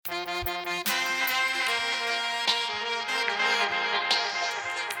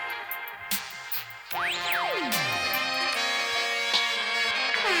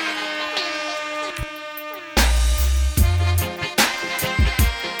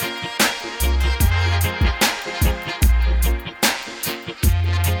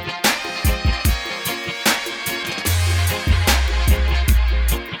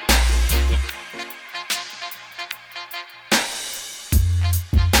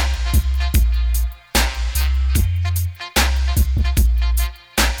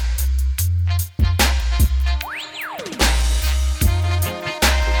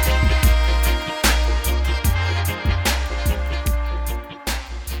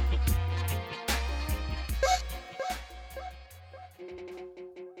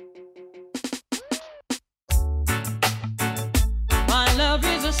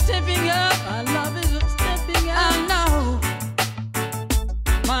stepping up. My love is stepping up. I know.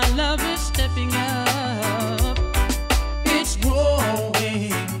 My love is stepping up. It's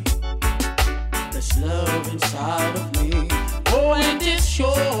growing. This love inside of me. Oh, and it's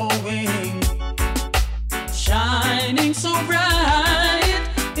showing. Shining so bright.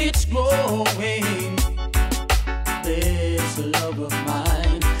 It's growing. This love of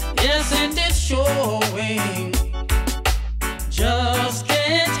mine. Yes, and it's showing. Just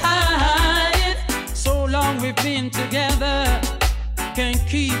can't hide. So long we've been together. Can't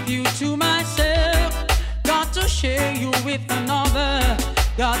keep you to myself. Got to share you with another.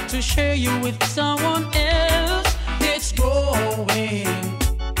 Got to share you with someone else. It's growing.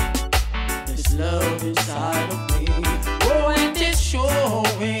 This love inside of me. Oh, and it's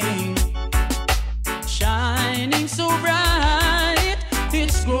showing. Shining so bright.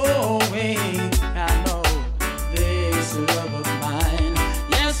 It's growing. I know this love of mine.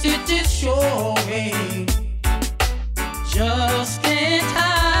 Yes, it is showing. Just can't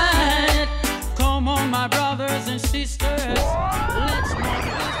hide. Come on, my brothers and sisters. Let's make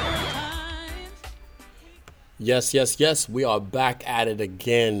it times. Yes, yes, yes. We are back at it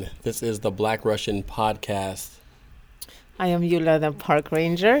again. This is the Black Russian Podcast. I am Yula, the park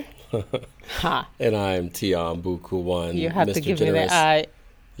ranger. Ha. And I'm Tion Buku1. You have Mr. to give Generous. me the eye.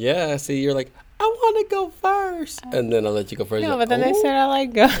 Yeah, see, you're like, I want to go first. And then I'll let you go first. No, You're but then I "Oh." said I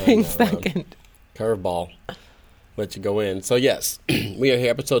like going know. second. Curveball. Let you go in. So yes, we are here,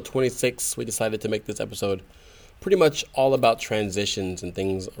 episode 26. We decided to make this episode pretty much all about transitions and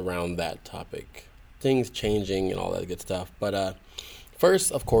things around that topic. Things changing and all that good stuff. But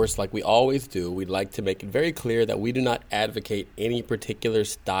first, of course, like we always do, we'd like to make it very clear that we do not advocate any particular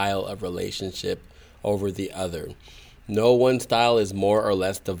style of relationship over the other. No one style is more or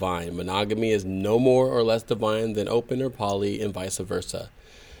less divine. Monogamy is no more or less divine than open or poly, and vice versa.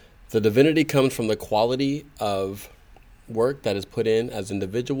 The divinity comes from the quality of work that is put in as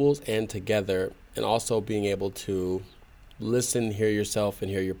individuals and together, and also being able to listen, hear yourself, and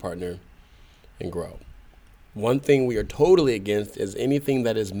hear your partner, and grow. One thing we are totally against is anything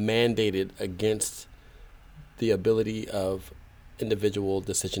that is mandated against the ability of individual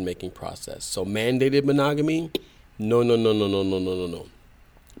decision-making process. So mandated monogamy, no.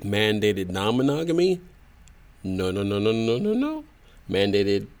 Mandated non-monogamy, no.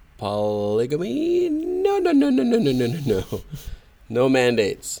 Mandated polygamy, no. No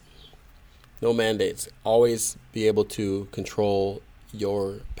mandates. No mandates. Always be able to control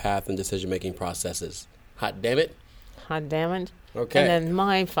your path and decision-making processes. Hot damn it. Hot damn it. Okay. And then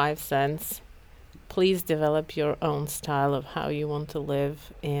my 5 cents. Please develop your own style of how you want to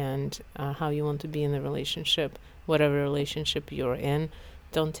live and how you want to be in the relationship, whatever relationship you're in.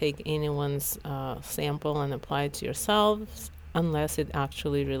 Don't take anyone's sample and apply it to yourselves unless it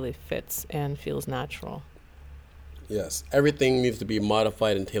actually really fits and feels natural. Yes. Everything needs to be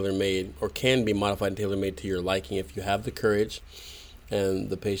modified and tailor-made, or can be modified and tailor-made to your liking if you have the courage and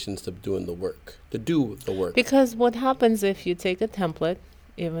the patience to do the work. Because what happens if you take a template,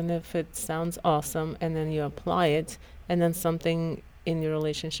 even if it sounds awesome, and then you apply it, and then something in your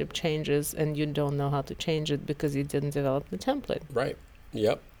relationship changes and you don't know how to change it because you didn't develop the template. Right.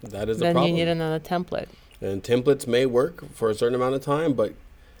 Yep. That is a then problem. You need another template. And templates may work for a certain amount of time, but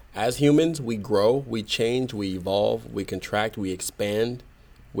as humans, we grow, we change, we evolve, we contract, we expand,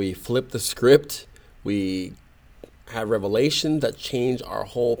 we flip the script, we have revelations that change our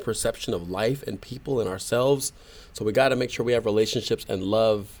whole perception of life and people and ourselves. So we got to make sure we have relationships and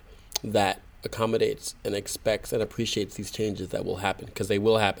love that accommodates and expects and appreciates these changes that will happen, because they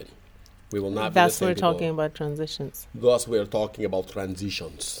will happen. We will not. That's be the what we're same talking about transitions. Thus, we are talking about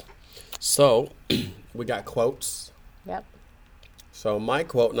transitions. So we got quotes. Yep. So my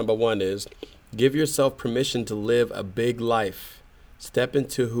quote number 1 is, give yourself permission to live a big life. Step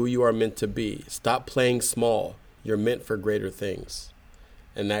into who you are meant to be. Stop playing small. You're meant for greater things.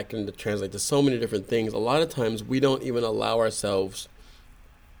 And that can translate to so many different things. A lot of times we don't even allow ourselves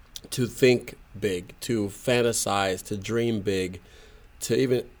to think big, to fantasize, to dream big, to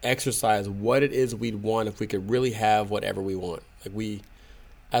even exercise what it is we'd want if we could really have whatever we want. Like we,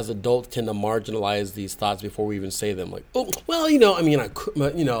 as adults, tend to marginalize these thoughts before we even say them. Like, oh, well, we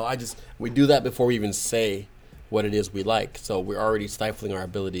do that before we even say what it is we like. So we're already stifling our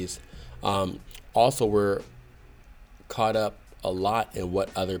abilities. Also, we're caught up a lot in what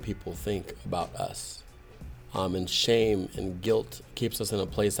other people think about us. And shame and guilt keeps us in a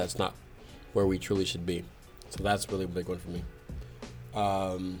place that's not where we truly should be. So that's really a big one for me.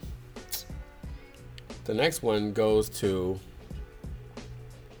 The next one goes to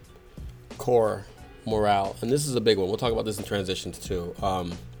core morale. And this is a big one. We'll talk about this in transitions too.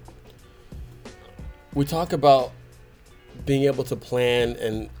 we talk about being able to plan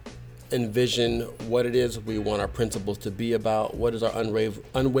and envision what it is we want our principles to be about. What is our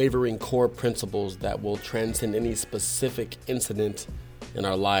unwavering core principles that will transcend any specific incident in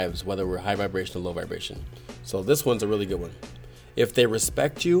our lives, whether we're high vibration or low vibration. So this one's a really good one. If they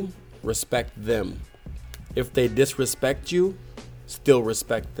respect you, respect them. If they disrespect you, still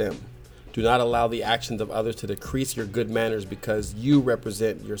respect them. Do not allow the actions of others to decrease your good manners because you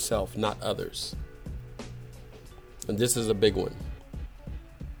represent yourself, not others. And this is a big one.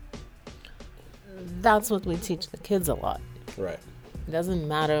 That's what we teach the kids a lot. Right. It doesn't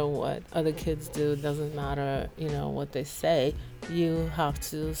matter what other kids do. It doesn't matter, what they say. You have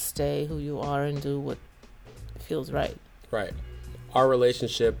to stay who you are and do what feels right. Right. Our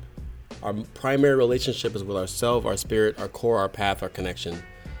relationship, our primary relationship is with ourselves, our spirit, our core, our path, our connection.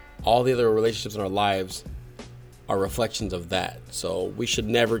 All the other relationships in our lives are reflections of that. So we should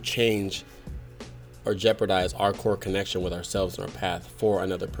never change or jeopardize our core connection with ourselves and our path for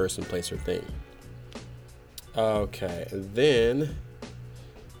another person, place, or thing. Okay, and then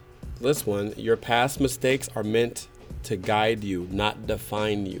this one, your past mistakes are meant to guide you, not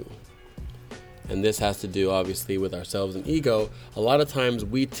define you. And this has to do, obviously, with ourselves and ego. A lot of times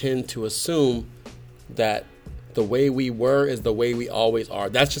we tend to assume that the way we were is the way we always are.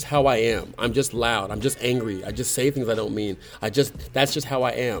 That's just how I am. I'm just loud. I'm just angry. I just say things I don't mean. That's just how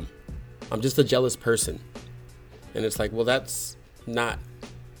I am. I'm just a jealous person. And it's like, well, that's not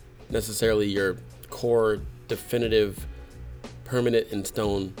necessarily your core, definitive, permanent in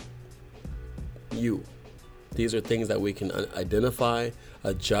stone you. These are things that we can identify,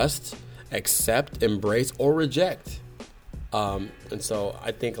 adjust, accept, embrace, or reject. And so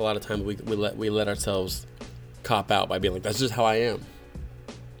I think a lot of times we let ourselves cop out by being like, that's just how I am.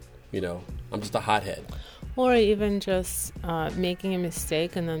 I'm just a hothead. Or even just making a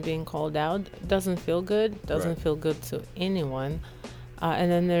mistake and then being called out doesn't feel good. Doesn't feel good to anyone.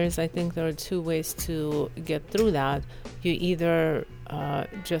 And then I think there are two ways to get through that. You either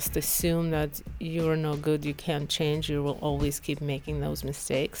just assume that you're no good, you can't change, you will always keep making those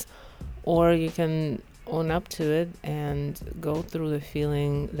mistakes. Or you can own up to it and go through the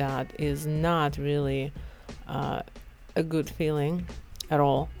feeling that is not really a good feeling at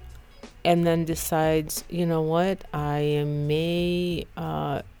all. And then decides, you know what, I may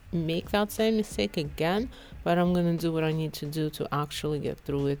make that same mistake again, but I'm going to do what I need to do to actually get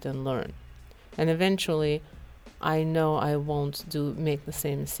through it and learn. And eventually, I know I won't make the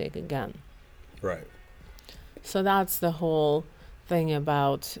same mistake again. Right. So that's the whole thing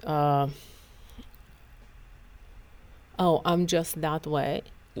about, I'm just that way.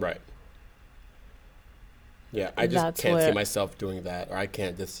 Right. Yeah, I just can't see myself doing that, or I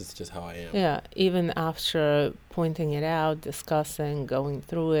can't, this is just how I am. Yeah, even after pointing it out, discussing, going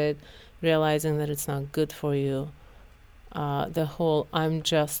through it, realizing that it's not good for you, the whole I'm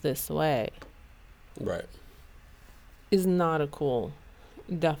just this way. Right. Is definitely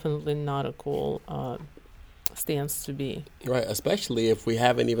not a cool stance to be. Right, especially if we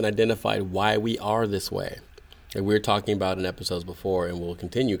haven't even identified why we are this way. And we were talking about in episodes before, and we'll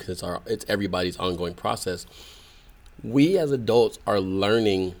continue because it's everybody's ongoing process. We as adults are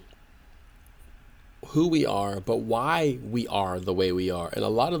learning who we are, but why we are the way we are. And a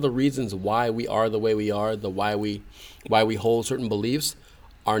lot of the reasons why we are the way we are, why we hold certain beliefs,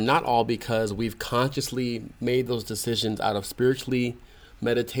 are not all because we've consciously made those decisions out of spiritually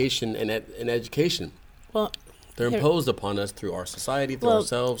meditation and education. Well, they're imposed upon us through our society, through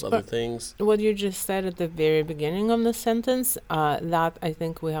ourselves, other things. What you just said at the very beginning of the sentence, that I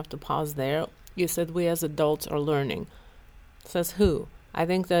think we have to pause there. You said we as adults are learning. Says who? I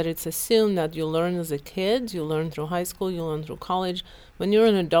think that it's assumed that you learn as a kid, you learn through high school, you learn through college. When you're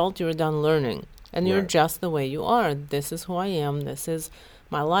an adult, you're done learning. And you're just the way you are. This is who I am. This is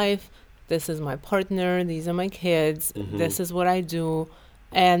my life. This is my partner. These are my kids. Mm-hmm. This is what I do.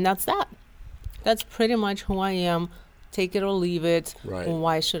 And that's that. That's pretty much who I am. Take it or leave it. Right.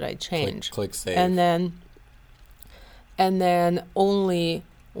 Why should I change? Click save. And then only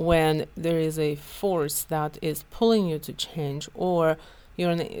when there is a force that is pulling you to change, or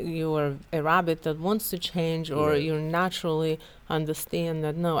you're a rabbit that wants to change, or you naturally understand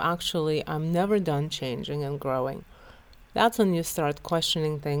that, no, actually, I'm never done changing and growing. That's when you start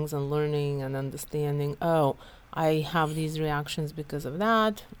questioning things and learning and understanding, I have these reactions because of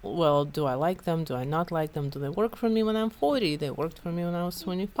that. Well, do I like them? Do I not like them? Do they work for me when I'm 40? They worked for me when I was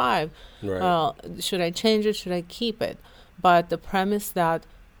 25. Right. Well, should I change it? Should I keep it? But the premise that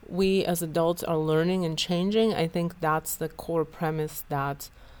we as adults are learning and changing, I think that's the core premise that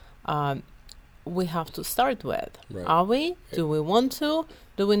we have to start with. Right. Are we? Do we want to?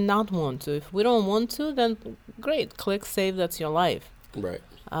 Do we not want to? If we don't want to, then great. Click save. That's your life. Right.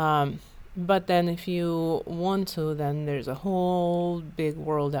 But then if you want to, then there's a whole big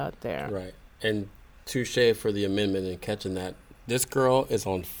world out there. Right. And touche for the amendment and catching that. This girl is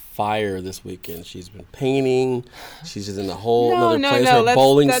on fire this weekend. She's been painting. She's just in a whole other place. Her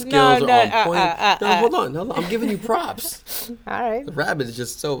bowling skills are on point. Hold on. I'm giving you props. All right. The rabbit is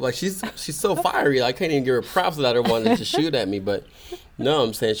just so, like, she's so fiery. I can't even give her props without her wanting to shoot at me. But no,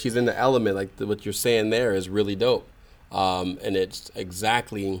 I'm saying she's in the element. Like, what you're saying there is really dope. And it's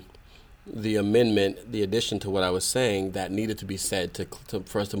exactly the amendment, the addition to what I was saying that needed to be said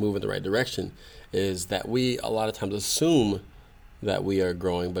for us to move in the right direction, is that we a lot of times assume that we are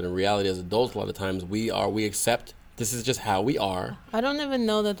growing, but in reality, as adults, a lot of times we accept this is just how we are. I don't even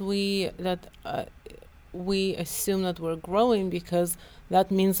know that we assume that we're growing, because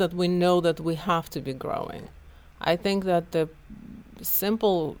that means that we know that we have to be growing. I think that the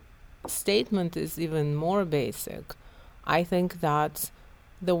simple statement is even more basic. I think that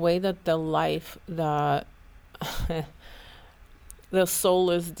the way that the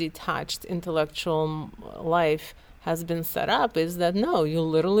soulless, detached, intellectual life has been set up is that no, you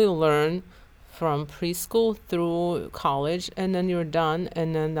literally learn from preschool through college, and then you're done,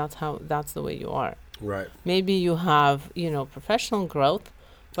 and then that's the way you are. Right. Maybe you have, professional growth,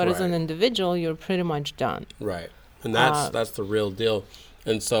 but as an individual, you're pretty much done. Right. And that's the real deal.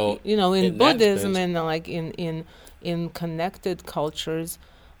 And so, in Buddhism and like in connected cultures,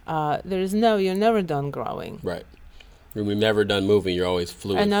 you're never done growing. Right. We're never done moving. You're always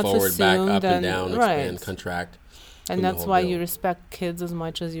fluid, forward, back, up and down, expand, contract. And that's why you respect kids as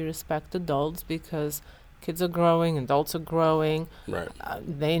much as you respect adults, because kids are growing, adults are growing. Right.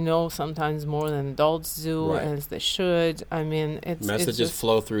 They know sometimes more than adults do, as they should. I mean, messages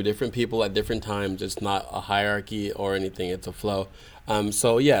flow through different people at different times. It's not a hierarchy or anything. It's a flow.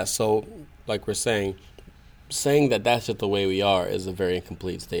 So like we're saying that that's just the way we are is a very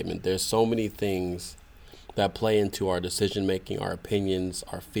incomplete statement. There's so many things that play into our decision making, our opinions,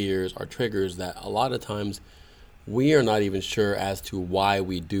 our fears, our triggers, that a lot of times we are not even sure as to why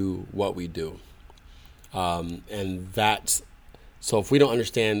we do what we do. And that's, so if we don't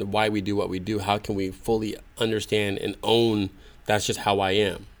understand why we do what we do, how can we fully understand and own that's just how I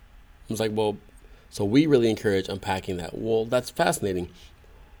am? It's like, well, so we really encourage unpacking that. Well, that's fascinating.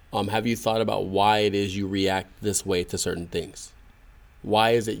 Have you thought about why it is you react this way to certain things?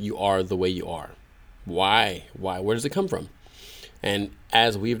 Why is it you are the way you are? Why? Where does it come from? And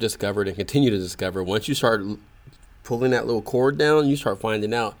as we've discovered and continue to discover, once you start pulling that little cord down, you start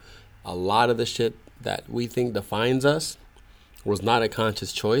finding out a lot of the shit that we think defines us was not a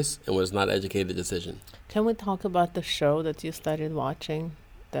conscious choice and was not an educated decision. Can we talk about the show that you started watching?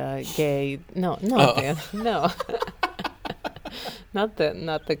 The gay... No. Not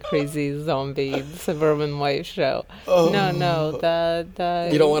the crazy zombie suburban wife show. Oh. No. The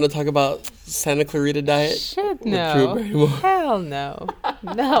You don't want to talk about Santa Clarita Diet? Shit, no. Hell no.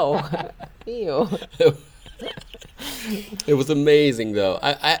 No. Ew. It was amazing, though.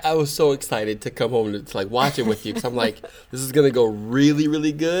 I was so excited to come home to like watch it with you, because I'm like, this is gonna go really,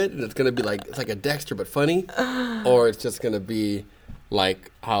 really good, and it's gonna be like, it's like a Dexter but funny, or it's just gonna be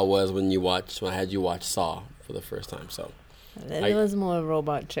like how it was when I had you watch Saw for the first time. So it was more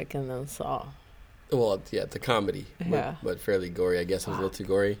Robot Chicken than Saw. Well, yeah, it's a comedy, but fairly gory. I guess it was a little too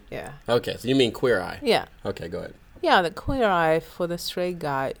gory. Yeah. Okay, so you mean Queer Eye? Yeah. Okay, go ahead. Yeah, the Queer Eye for the straight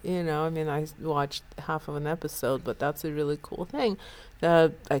guy. I watched half of an episode, but that's a really cool thing.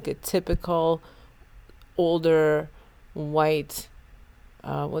 Like a typical older white,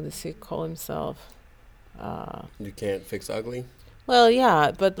 what does he call himself? You can't fix ugly? Well,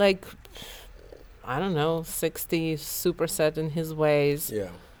 yeah, but like, I don't know, 60, super set in his ways. Yeah.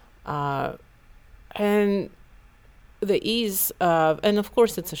 And the ease of, and of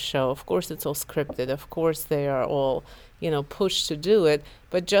course it's a show, of course it's all scripted, of course they are all, pushed to do it,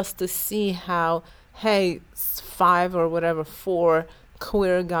 but just to see how, hey, 5 or whatever, 4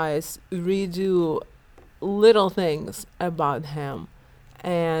 queer guys redo little things about him,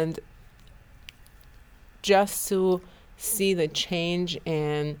 and just to see the change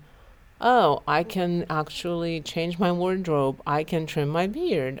in, oh, I can actually change my wardrobe, I can trim my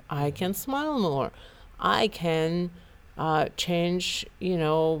beard, I can smile more, I can change,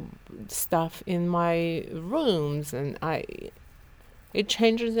 stuff in my rooms, and it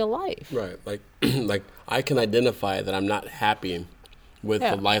changes your life. Right, like I can identify that I'm not happy with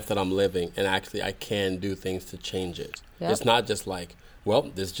the life that I'm living, and actually I can do things to change it. Yep. It's not just like, well,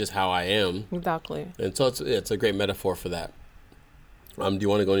 this is just how I am. Exactly. And so it's a great metaphor for that. Do you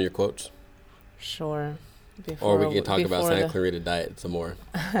want to go into your quotes? Sure. Or we can talk about Santa Clarita Diet some more.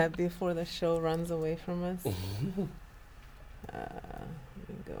 Before the show runs away from us. Let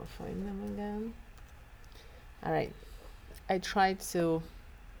me go find them again. All right. I tried to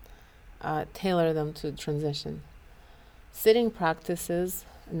tailor them to transition. Sitting practices,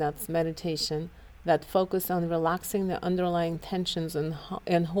 and that's meditation, that focus on relaxing the underlying tensions and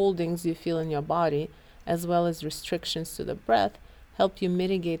holdings you feel in your body, as well as restrictions to the breath, help you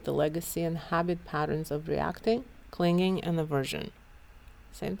mitigate the legacy and habit patterns of reacting, clinging, and aversion.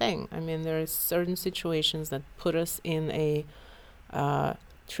 Same thing. I mean, there are certain situations that put us in a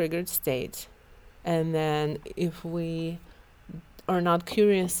triggered state. And then if we are not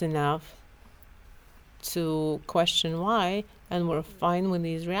curious enough to question why, and we're fine with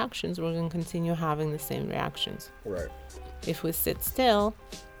these reactions, we're going to continue having the same reactions. Right. If we sit still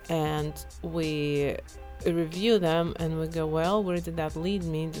and we review them and we go, well, where did that lead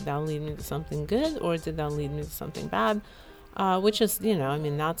me? Did that lead me to something good, or did that lead me to something bad? Which is, I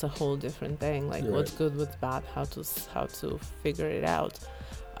mean, that's a whole different thing. Like, right. What's good, what's bad, how to figure it out.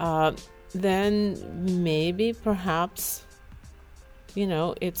 Then maybe, perhaps,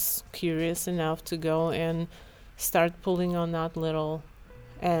 it's curious enough to go and start pulling on that little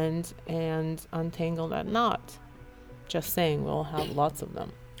end and untangle that knot. Just saying, we'll have lots of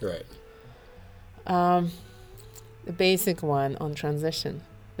them. Right. The basic one on transition.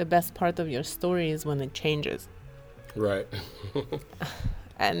 The best part of your story is when it changes. Right.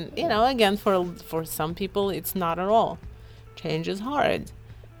 And, again, for some people, it's not at all. Change is hard.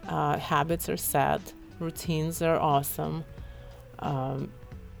 Habits are set. Routines are awesome.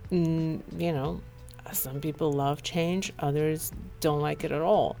 Some people love change. Others don't like it at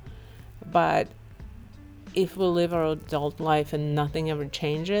all. But if we live our adult life and nothing ever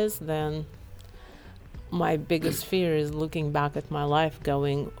changes, then my biggest fear is looking back at my life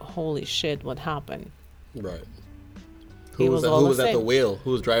going, holy shit, what happened? Right. Who was at the wheel?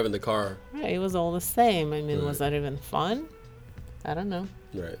 Who was driving the car? Right, it was all the same. I mean, right. Was that even fun? I don't know.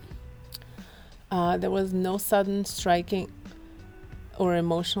 Right. There was no sudden striking or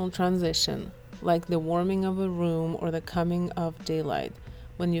emotional transition, like the warming of a room or the coming of daylight.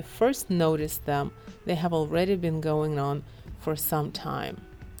 When you first notice them, they have already been going on for some time.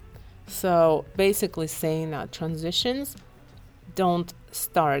 So basically saying that transitions don't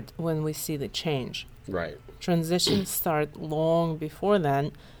start when we see the change. Right. Transitions start long before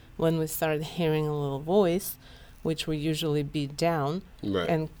then, when we start hearing a little voice, which we usually beat down, right.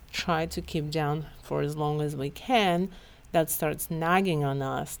 And try to keep down for as long as we can. That starts nagging on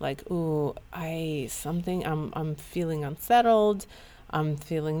us, like, ooh, I'm feeling unsettled, I'm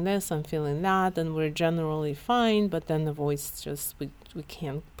feeling this, I'm feeling that, and we're generally fine, but then the voice just, we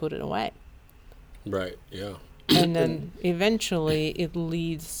can't put it away. Right, yeah. And then eventually it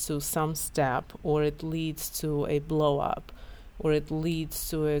leads to some step, or it leads to a blow up, or it leads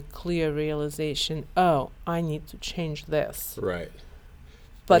to a clear realization, oh, I need to change this. Right.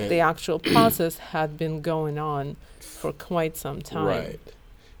 But the actual process had been going on for quite some time. Right.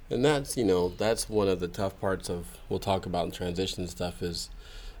 And that's, that's one of the tough parts of, we'll talk about in transition stuff, is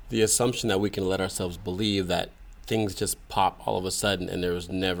the assumption that we can let ourselves believe that things just pop all of a sudden and there was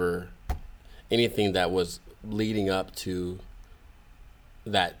never anything that was leading up to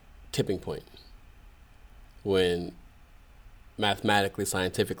that tipping point. When mathematically,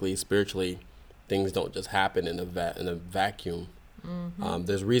 scientifically, spiritually, things don't just happen in a vacuum. Mm-hmm.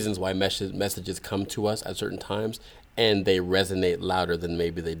 There's reasons why messages come to us at certain times, and they resonate louder than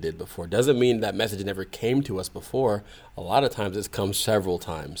maybe they did before. Doesn't mean that message never came to us before. A lot of times it's come several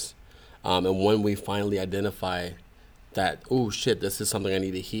times. And when we finally identify that, oh shit, this is something I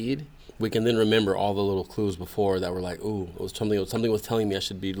need to heed, we can then remember all the little clues before that were like, ooh, something was telling me I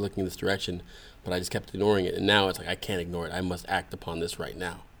should be looking this direction, but I just kept ignoring it. And now it's like, I can't ignore it. I must act upon this right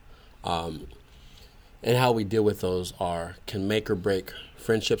now. And how we deal with those can make or break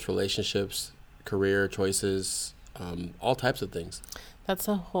friendships, relationships, career choices, all types of things. That's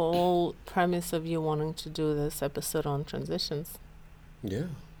a whole premise of you wanting to do this episode on transitions. Yeah.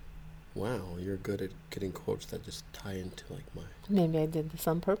 Wow, you're good at getting quotes that just tie into like mine. Maybe I did this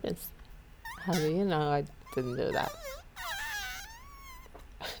on purpose. How do you know I didn't do that?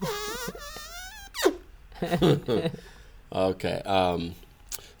 Okay.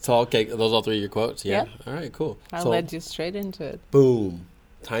 Those all three of your quotes? Yeah. Yep. All right, cool. I led you straight into it. Boom.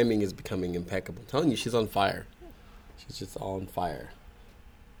 Timing is becoming impeccable. I'm telling you, she's on fire. She's just all on fire.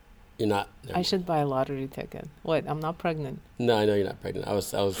 You're not. I should buy a lottery ticket. What? I'm not pregnant. No, I know you're not pregnant. I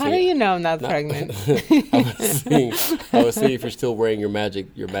was. How do you know I'm not pregnant? I was seeing if you're still wearing your magic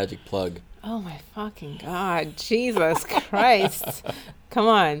plug. Oh my fucking God, Jesus Christ! Come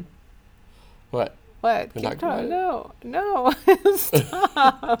on. What? What? We're Keep not gonna- talking. No.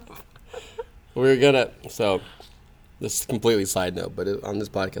 Stop. We're gonna. So, this is completely side note, but on this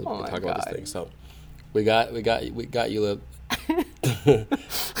podcast Oh we're my gonna talk about God. this thing. So, we got you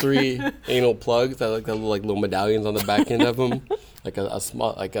 3 anal plugs that look like little medallions on the back end of them, like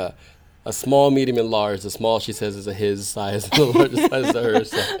a small, medium, and large. The small, she says, is a his size, and the large size is a her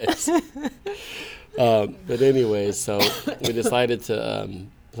size. But anyway, so we decided to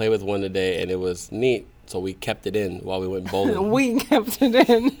play with one today, and it was neat. So we kept it in while we went bowling. We kept it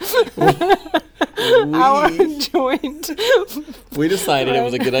in. Our joint. We decided it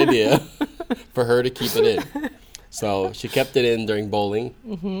was a good idea for her to keep it in. So she kept it in during bowling,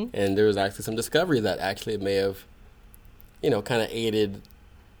 and there was actually some discovery that actually it may have, kind of aided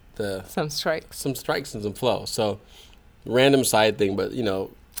Some strikes. some strikes and some flow. So random side thing, but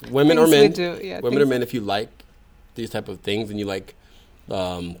women or Things we men, do, yeah, women things- or men, if you like these type of things and you like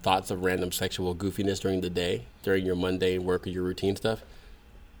thoughts of random sexual goofiness during the day, during your mundane work or your routine stuff,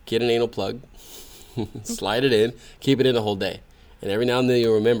 get an anal plug, slide it in, keep it in the whole day, and every now and then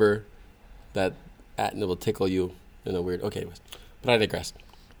you'll remember that and it will tickle you in a weird. Okay, but I digress.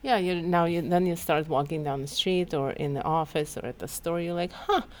 Yeah, then you start walking down the street or in the office or at the store. You're like,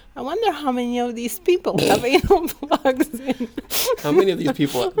 I wonder how many of these people have anal plugs in. How many of these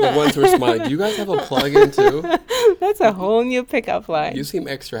people, the ones who are smiling, do you guys have a plug in too? That's a whole new pickup line. You seem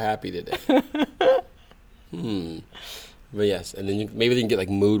extra happy today. But yes, and then maybe they can get like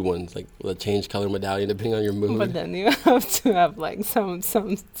mood ones, like with a change color medallion depending on your mood. But then you have to have like some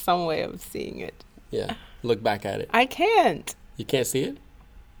way of seeing it. Yeah, look back at it. I can't. You can't see it?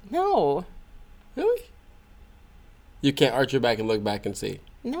 No. Really? You can't arch your back and look back and see?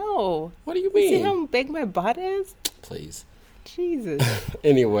 No. What do you See mean? how big my butt is? Please. Jesus.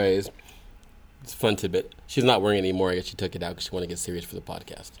 Anyways, it's a fun tidbit. She's not wearing it anymore. I guess she took it out because she wanted to get serious for the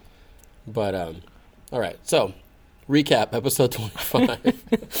podcast. But, all right. So, recap, episode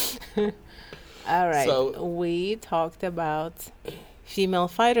 25. All right. So- we talked about female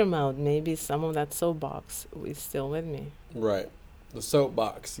fighter mode. Maybe some of that soapbox is still with me. Right. The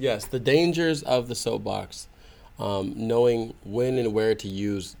soapbox. Yes, the dangers of the soapbox. Knowing when and where to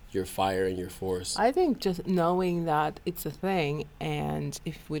use your fire and your force. I think just knowing that it's a thing, and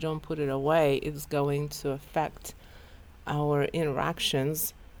if we don't put it away, it's going to affect our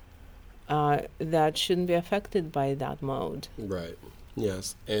interactions that shouldn't be affected by that mode. Right.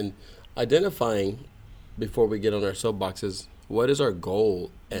 Yes. And identifying, before we get on our soapboxes, what is our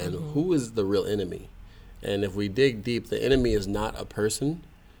goal and who is the real enemy? And if we dig deep, the enemy is not a person.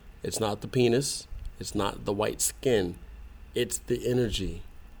 It's not the penis. It's not the white skin. It's the energy.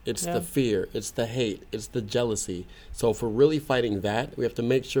 It's the fear. It's the hate. It's the jealousy. So if we're really fighting that, we have to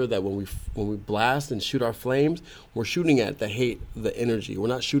make sure that when we blast and shoot our flames, we're shooting at the hate, the energy. We're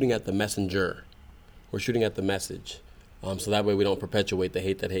not shooting at the messenger. We're shooting at the message. So that way we don't perpetuate the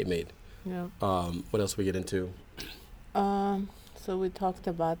hate that hate made. Yeah. What else we get into? So we talked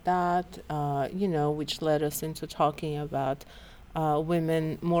about that, which led us into talking about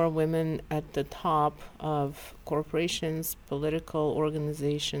more women at the top of corporations, political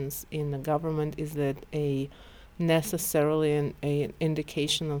organizations, in the government. Is that necessarily an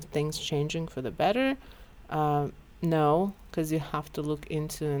indication of things changing for the better? No, because you have to look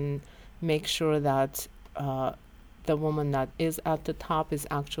into and make sure that the woman that is at the top is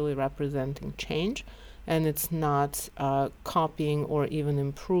actually representing change, and it's not copying or even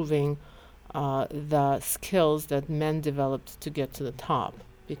improving the skills that men developed to get to the top,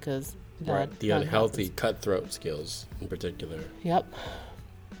 because the unhealthy cutthroat skills in particular. Yep.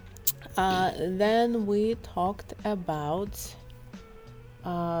 Then we talked about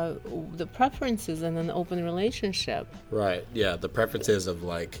the preferences in an open relationship. Right. Yeah. The preferences of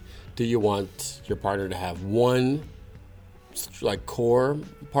do you want your partner to have one core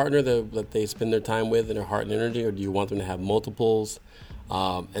partner that they spend their time with in their heart and energy, or do you want them to have multiples?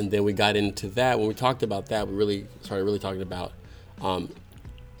 And then we got into that. When we talked about that, we really started talking about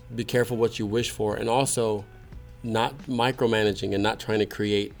be careful what you wish for, and also not micromanaging and not trying to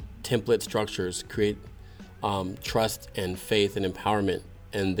create template structures, create trust and faith and empowerment,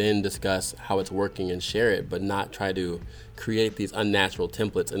 and then discuss how it's working and share it, but not try to create these unnatural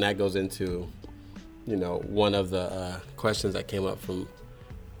templates. And that goes into, one of the questions that came up from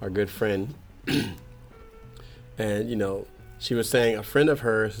our good friend. And, she was saying a friend of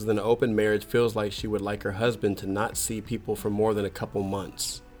hers who's in an open marriage feels like she would like her husband to not see people for more than a couple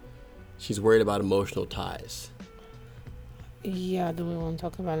months. She's worried about emotional ties. Yeah, do we want to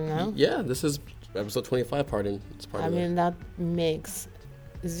talk about it now? Yeah, this is episode 25 part of it. That makes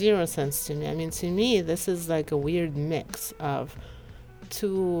zero sense to me. To me, this is like a weird mix of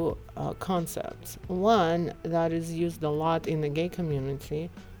two concepts. One that is used a lot in the gay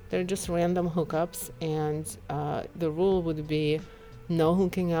community, they're just random hookups, and the rule would be no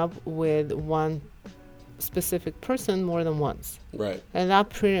hooking up with one specific person more than once. Right. And that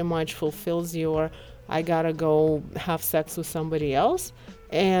pretty much fulfills your I gotta go have sex with somebody else,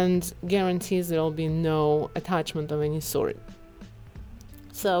 and guarantees there'll be no attachment of any sort.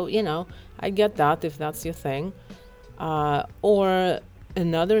 So, I get that if that's your thing. Or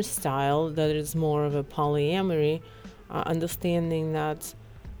another style that is more of a polyamory, understanding that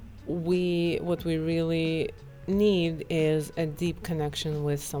what we really need is a deep connection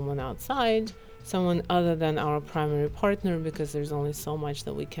with someone outside, someone other than our primary partner, because there's only so much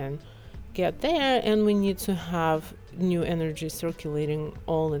that we can get there, and we need to have new energy circulating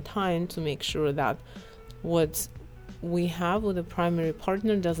all the time to make sure that what we have with a primary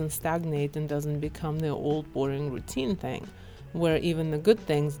partner doesn't stagnate and doesn't become the old boring routine thing where even the good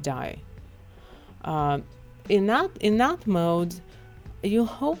things die. In that mode, you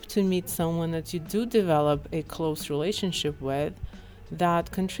hope to meet someone that you do develop a close relationship with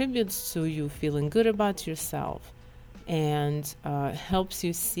that contributes to you feeling good about yourself and helps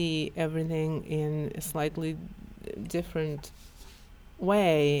you see everything in a slightly different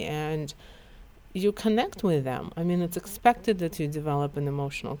way, and you connect with them. I mean, it's expected that you develop an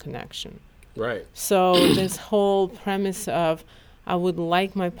emotional connection. Right. So this whole premise of I would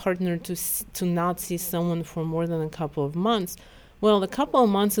like my partner to not see someone for more than a couple of months. Well, a couple of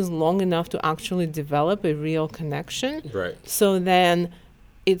months is long enough to actually develop a real connection. Right. So then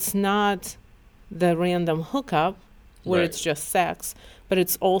it's not the random hookup where it's just sex, but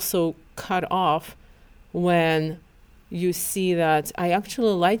it's also cut off when you see that I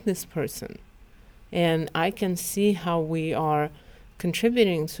actually like this person and I can see how we are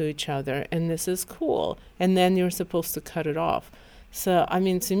contributing to each other and this is cool. And then you're supposed to cut it off. So, I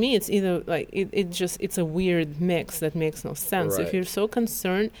mean, to me, it's either like it's a weird mix that makes no sense. Right. If you're so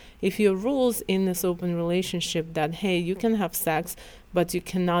concerned, if your rules in this open relationship that, hey, you can have sex, but you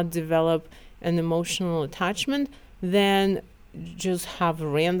cannot develop an emotional attachment, then just have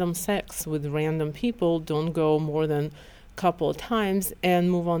random sex with random people. Don't go more than a couple of times and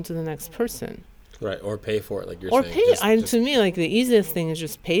move on to the next person. Right, or pay for it, like you're or saying. To me, like the easiest thing is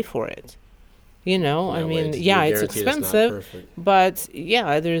just pay for it. I mean, it's expensive, but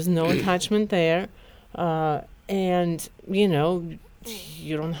there's no attachment there. And, you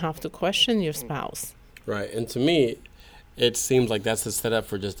don't have to question your spouse. Right. And to me, it seems like that's a setup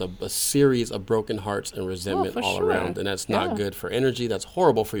for just a series of broken hearts and resentment all around. And that's not good for energy. That's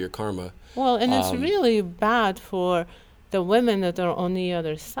horrible for your karma. Well, and it's really bad for the women that are on the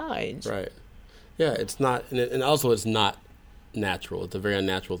other side. Right. Yeah, it's not. And also it's not natural. It's a very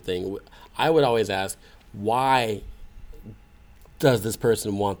unnatural thing. I would always ask, why does this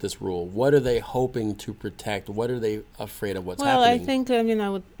person want this rule? What are they hoping to protect? What are they afraid of what's happening? Well, I think,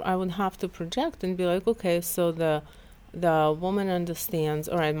 I would have to project and be like, okay, so the woman understands,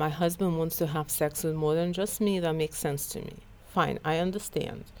 all right, my husband wants to have sex with more than just me. That makes sense to me. Fine, I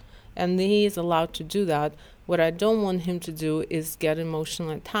understand. And he is allowed to do that. What I don't want him to do is get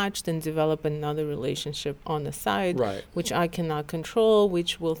emotionally attached and develop another relationship on the side, which I cannot control,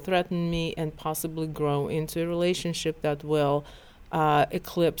 which will threaten me and possibly grow into a relationship that will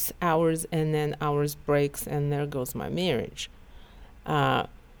eclipse ours, and then ours breaks, and there goes my marriage.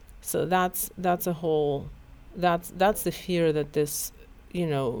 So that's the fear that this,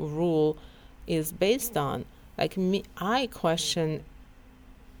 rule is based on. Like me, I question.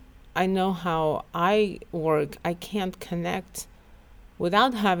 I know how I work. I can't connect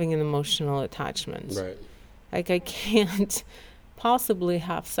without having an emotional attachment. Right. Like I can't possibly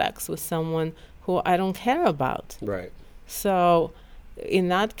have sex with someone who I don't care about. Right. So in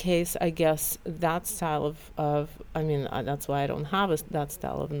that case, I guess that style that's why I don't have that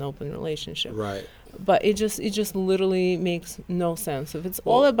style of an open relationship. Right. But it just literally makes no sense. If it's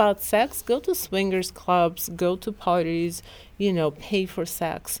all about sex, go to swingers clubs, go to parties, pay for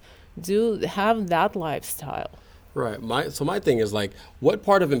sex. Have that lifestyle. Right. My thing is like, what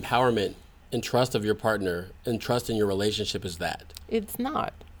part of empowerment and trust of your partner and trust in your relationship is that? It's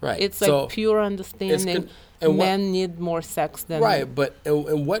not. Right. It's like pure understanding. Men need more sex than men. But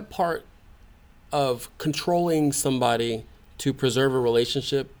and what part of controlling somebody to preserve a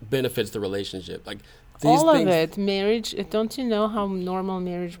relationship benefits the relationship? Like all of it. Marriage, don't you know how normal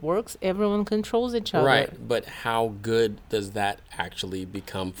marriage works? Everyone controls each other. Right, but how good does that actually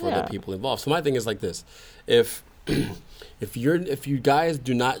become for the people involved? So my thing is like this. If you guys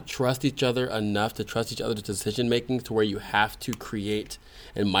do not trust each other enough to trust each other's decision making to where you have to create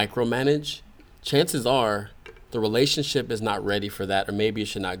and micromanage, chances are the relationship is not ready for that, or maybe you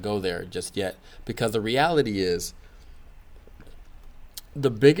should not go there just yet. Because the reality is, the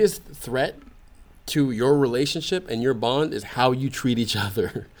biggest threat to your relationship and your bond is how you treat each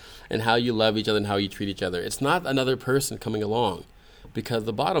other and how you love each other and how you treat each other. It's not another person coming along. Because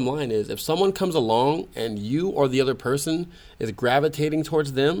the bottom line is, if someone comes along and you or the other person is gravitating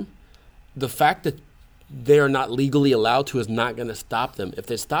towards them, the fact that they are not legally allowed to is not going to stop them.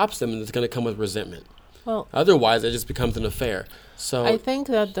 If it stops them, it's going to come with resentment. Well, otherwise, it just becomes an affair. So I think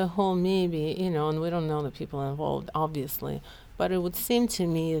that the whole maybe, and we don't know the people involved, obviously, but it would seem to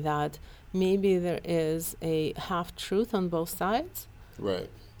me that maybe there is a half truth on both sides. Right.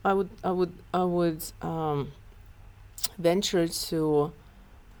 I would venture to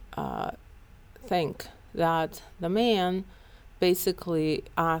think that the man basically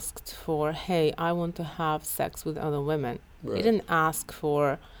asked for, hey, I want to have sex with other women. Right. He didn't ask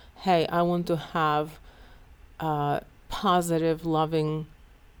for, hey, I want to have positive, loving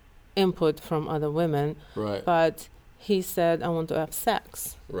input from other women. Right. But he said, I want to have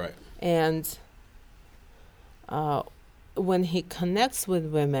sex. Right. And when he connects with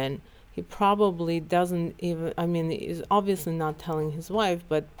women, he probably doesn't even, he's obviously not telling his wife,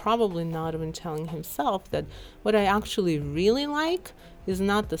 but probably not even telling himself that what I actually really like is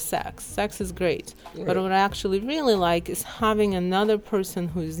not the sex. Sex is great. Right. But what I actually really like is having another person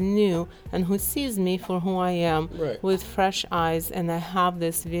who's new and who sees me for who I am, right, with fresh eyes, and I have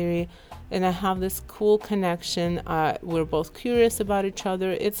this cool connection. We're both curious about each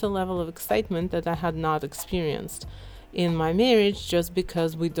other. It's a level of excitement that I had not experienced in my marriage, just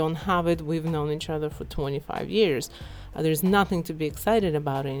because we don't have it. We've known each other for 25 years. There's nothing to be excited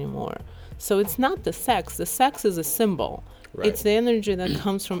about anymore. So it's not the sex. The sex is a symbol. Right. It's the energy that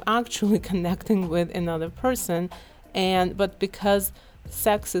comes from actually connecting with another person. But because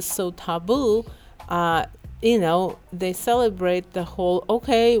sex is so taboo, they celebrate the whole,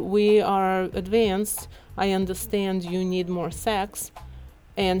 okay, we are advanced. I understand you need more sex,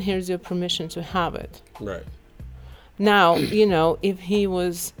 and here's your permission to have it. Right. Now, if he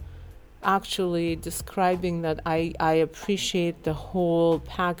was actually describing that I appreciate the whole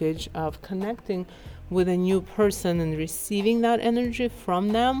package of connecting with a new person and receiving that energy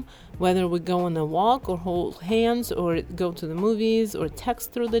from them, whether we go on a walk or hold hands or go to the movies or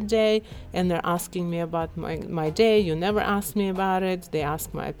text through the day, and they're asking me about my day. You never ask me about it. They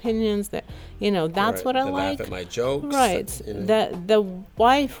ask my opinions. That's right. What I they like. Laugh at my jokes. Right. The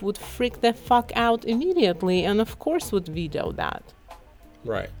wife would freak the fuck out immediately, and of course would veto that.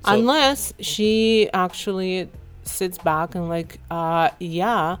 Right. Unless she actually sits back and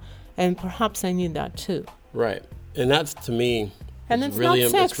yeah, and perhaps I need that too. Right. And that's, to me, and it's really,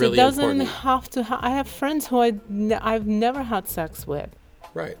 not sex. it's really it doesn't important. have to. I have friends who I've never had sex with.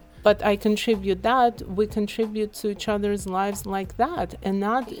 Right. But I contribute that. We contribute to each other's lives like that, and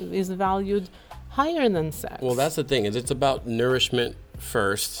that is valued higher than sex. Well, that's the thing. Is it's about nourishment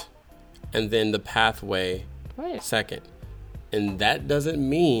first, and then the pathway second. And that doesn't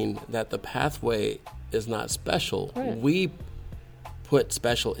mean that the pathway is not special. Right. We put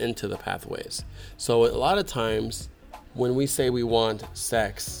special into the pathways. So a lot of times when we say we want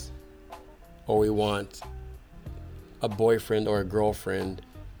sex or we want a boyfriend or a girlfriend,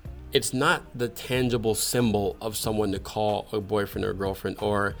 it's not the tangible symbol of someone to call a boyfriend or a girlfriend,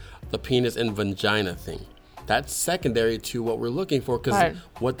 or the penis and vagina thing. That's secondary to what we're looking for, because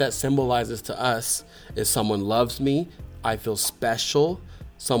what that symbolizes to us is someone loves me, I feel special,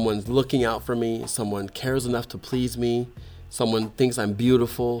 someone's looking out for me, someone cares enough to please me, someone thinks I'm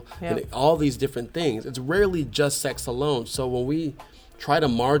beautiful, and all these different things. It's rarely just sex alone. So when we try to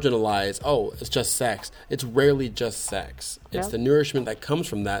marginalize, it's just sex, it's rarely just sex. It's the nourishment that comes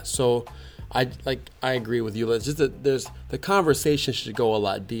from that. So I agree with you. It's just that the conversation should go a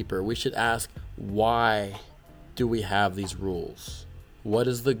lot deeper. We should ask, why do we have these rules? What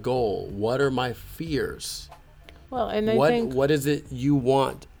is the goal? What are my fears? Well, and I think, what is it you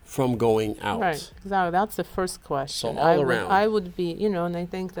want from going out? Right, exactly. That's the first question. So around. I would be, and I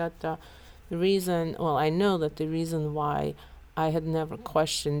think that the reason, I know that the reason why I had never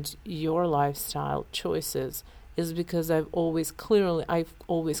questioned your lifestyle choices is because I've always clearly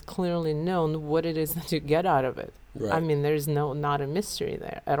known what it is that you get out of it. Right. I mean, there's not a mystery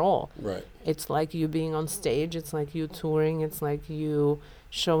there at all. Right. It's like you being on stage. It's like you touring. It's like you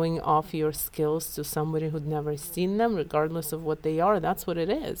showing off your skills to somebody who'd never seen them, regardless of what they are. That's what it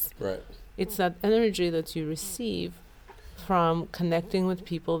is. Right. It's that energy that you receive from connecting with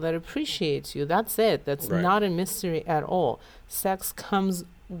people that appreciate you. That's it. That's not a mystery at all. Sex comes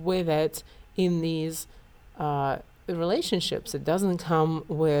with it in these relationships. It doesn't come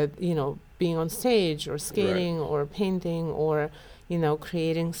with, being on stage or skating or painting or,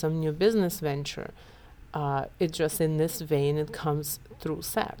 creating some new business venture. It just, in this vein, it comes through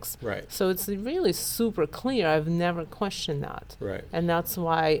sex. Right. So it's really super clear. I've never questioned that. Right. And that's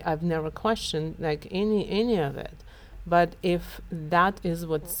why I've never questioned like any of it. But if that is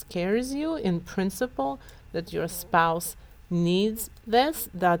what scares you in principle, that your spouse needs this,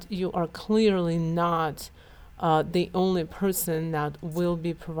 that you are clearly not the only person that will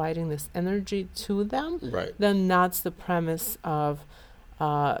be providing this energy to them, Right. then that's the premise of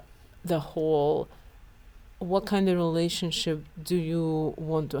the whole, what kind of relationship do you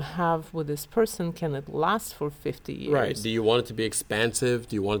want to have with this person? Can it last for 50 years? Right. Do you want it to be expansive?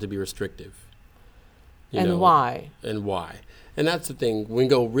 Do you want it to be restrictive? Why? And why? And that's the thing. We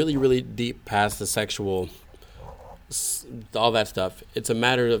go really, really deep past the sexual, all that stuff. It's a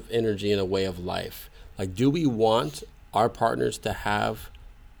matter of energy and a way of life. Like, do we want our partners to have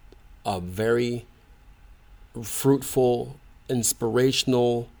a very fruitful,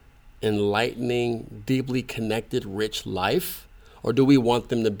 inspirational, enlightening, deeply connected, rich life? Or do we want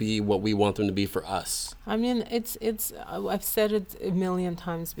them to be what we want them to be for us? I mean, it's. I've said it a million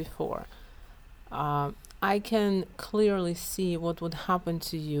times before. I can clearly see what would happen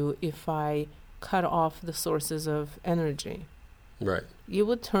to you if I cut off the sources of energy. Right. You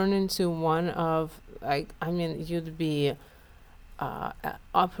would turn into one of, you'd be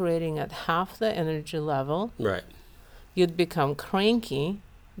operating at half the energy level. Right. You'd become cranky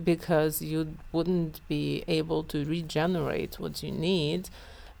because you wouldn't be able to regenerate what you need.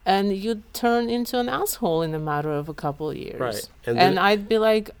 And you'd turn into an asshole in a matter of a couple of years. Right. And I'd be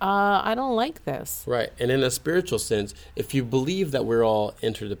like, I don't like this. Right. And in a spiritual sense, if you believe that we're all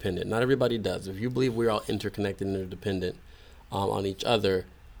interdependent, not everybody does. If you believe we're all interconnected and interdependent on each other,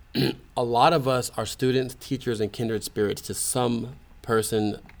 a lot of us are students, teachers, and kindred spirits to some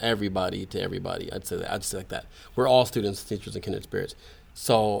person, everybody to everybody. I'd say like that. We're all students, teachers, and kindred spirits.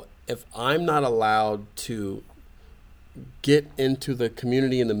 So if I'm not allowed to get into the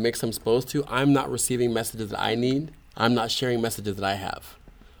community and the mix I'm supposed to, I'm not receiving messages that I need. I'm not sharing messages that I have.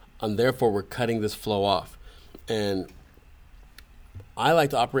 And therefore, we're cutting this flow off. And I like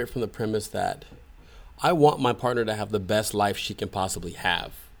to operate from the premise that I want my partner to have the best life she can possibly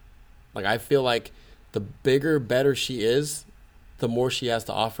have. Like, I feel like the bigger, better she is, the more she has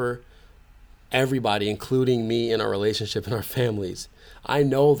to offer everybody, including me in our relationship and our families. I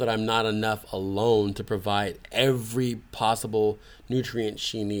know that I'm not enough alone to provide every possible nutrient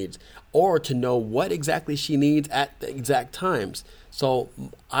she needs or to know what exactly she needs at the exact times. So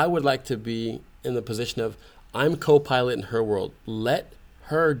I would like to be in the position of, I'm co-pilot in her world. Let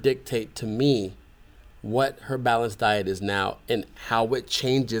her dictate to me what her balanced diet is now and how it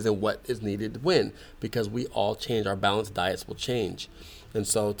changes and what is needed when, because we all change. Our balanced diets will change. And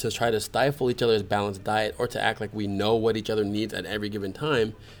so to try to stifle each other's balanced diet or to act like we know what each other needs at every given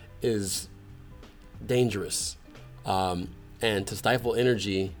time is dangerous. And to stifle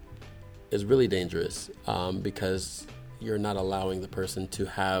energy is really dangerous because you're not allowing the person to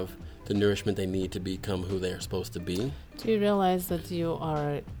have the nourishment they need to become who they're supposed to be. Do you realize that you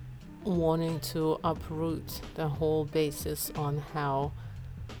are wanting to uproot the whole basis on how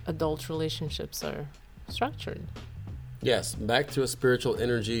adult relationships are structured? Yes, back to a spiritual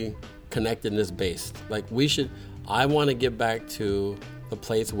energy connectedness based. Like I want to get back to the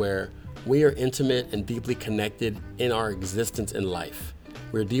place where we are intimate and deeply connected in our existence in life.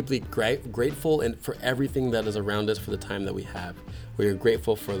 We're deeply grateful and for everything that is around us for the time that we have. We are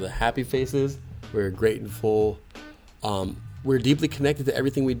grateful for the happy faces. We're grateful. We're deeply connected to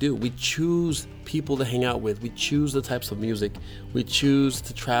everything we do. We choose people to hang out with. We choose the types of music. We choose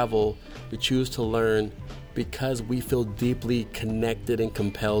to travel. We choose to learn because we feel deeply connected and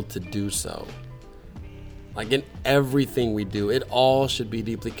compelled to do so. Like in everything we do, it all should be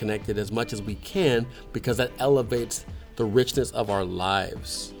deeply connected as much as we can because that elevates the richness of our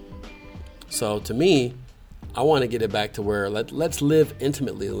lives. So to me, I want to get it back to where let's live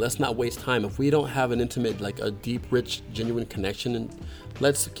intimately. Let's not waste time. If we don't have an intimate, like a deep, rich, genuine connection, and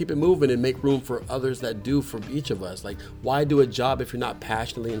let's keep it moving and make room for others that do for each of us. Like, why do a job if you're not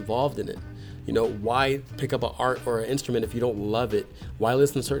passionately involved in it? You know, why pick up an art or an instrument if you don't love it? Why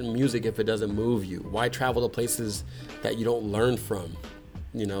listen to certain music if it doesn't move you? Why travel to places that you don't learn from?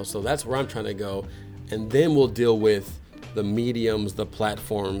 You know, so that's where I'm trying to go. And then we'll deal with the mediums, the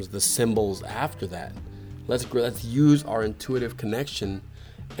platforms, the symbols after that. Let's use our intuitive connection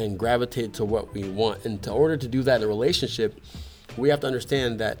and gravitate to what we want. And in order to do that in a relationship, we have to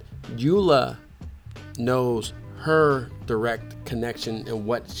understand that Eula knows her direct connection and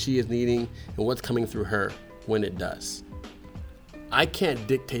what she is needing and what's coming through her. when it does. I can't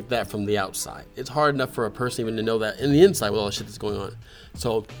dictate that from the outside. It's hard enough for a person even to know that in the inside with all the shit that's going on.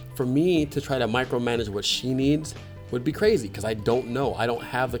 So for me to try to micromanage what she needs would be crazy because I don't know. I don't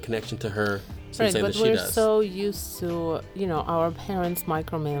have the connection to her Right, that but she we're does. so used to, our parents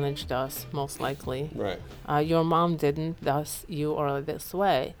micromanaged us, most likely. Right. Your mom didn't, thus you are this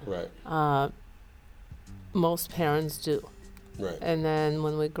way. Right. Most parents do. Right. And then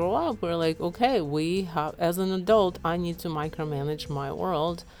when we grow up, we're like, okay, as an adult, I need to micromanage my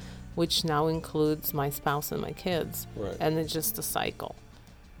world, which now includes my spouse and my kids. Right. And it's just a cycle.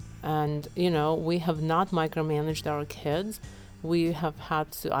 And, we have not micromanaged our kids. I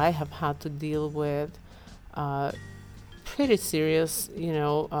have had to deal with pretty serious,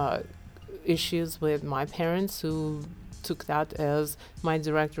 issues with my parents who took that as my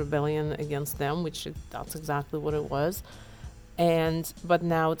direct rebellion against them, that's exactly what it was. But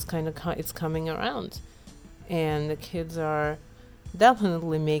now it's it's coming around, and the kids are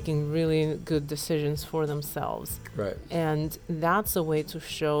definitely making really good decisions for themselves. Right. And that's a way to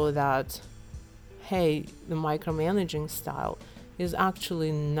show that, hey, the micromanaging style is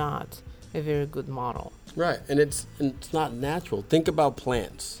actually not a very good model. Right, and it's not natural. Think about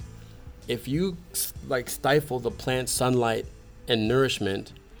plants. If you stifle the plant's sunlight and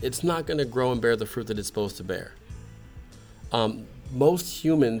nourishment, it's not going to grow and bear the fruit that it's supposed to bear. Most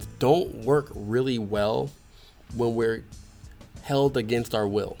humans don't work really well when we're held against our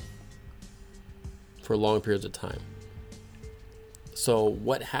will for long periods of time. So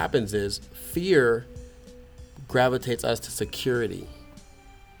what happens is fear gravitates us to security,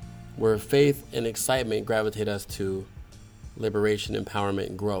 where faith and excitement gravitate us to liberation, empowerment,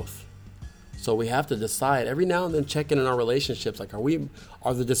 and growth. So we have to decide every now and then, check in our relationships. Like,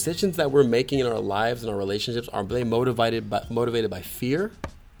 are the decisions that we're making in our lives and our relationships, are they motivated by fear,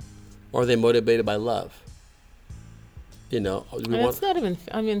 or are they motivated by love? It's not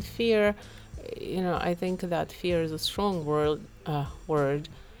even fear. I think that fear is a strong word.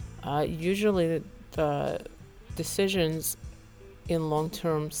 Usually the decisions in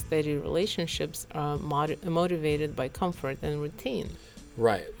long-term steady relationships are motivated by comfort and routine.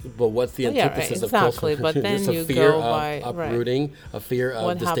 Right, but what's the antithesis of comfort? But then a you fear go of by uprooting, a fear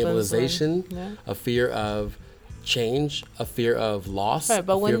of destabilization, a fear of change, a fear of loss. Right,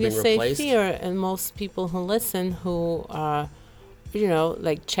 but when you say replaced. Fear, and most people who listen, who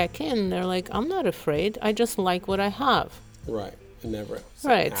check in, they're like, I'm not afraid. I just like what I have. Right, never.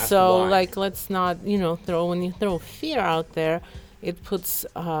 Right, so why. Let's not when you throw fear out there, it puts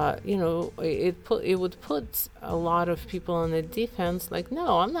it would put a lot of people on the defense. Like,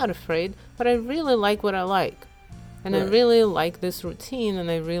 no, I'm not afraid, but I really like what I like, and I really like this routine,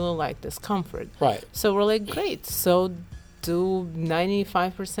 and I really like this comfort. Right. So we're like, great. So do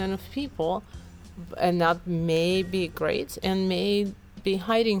 95% of people, and that may be great, and may be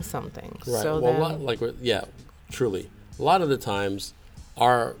hiding something. Right. So truly. A lot of the times,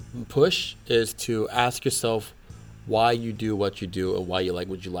 our push is to ask yourself why you do what you do and why you like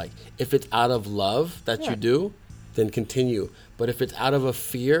what you like. If it's out of love that you do, then continue. But if it's out of a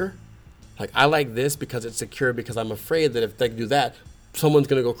fear, like, I like this because it's secure, because I'm afraid that if they do that, someone's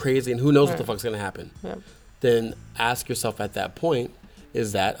going to go crazy and who knows what the fuck's going to happen. Yep. Then ask yourself at that point,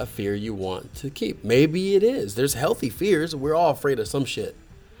 is that a fear you want to keep? Maybe it is. There's healthy fears. We're all afraid of some shit,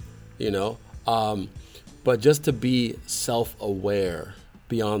 but just to be self-aware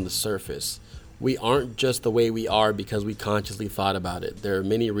beyond the surface. We aren't just the way we are because we consciously thought about it. There are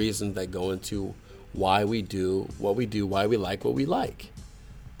many reasons that go into why we do, why we like what we like.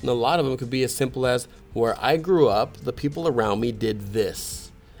 And a lot of them could be as simple as, where I grew up, the people around me did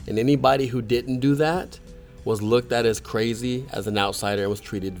this. And anybody who didn't do that was looked at as crazy, as an outsider, and was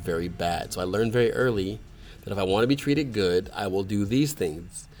treated very bad. So I learned very early that if I want to be treated good, I will do these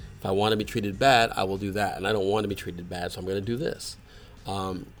things. If I want to be treated bad, I will do that. And I don't want to be treated bad, so I'm going to do this.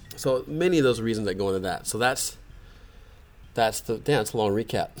 So many of those reasons that go into that. So that's a long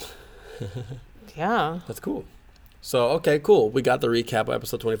recap. Yeah. That's cool. So, okay, cool. We got the recap of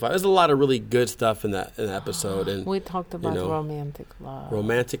episode 25. There's a lot of really good stuff in that episode. And we talked about romantic love.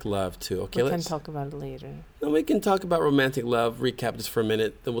 Romantic love, too. Okay, we can talk about it later. No, we can talk about romantic love, recap just for a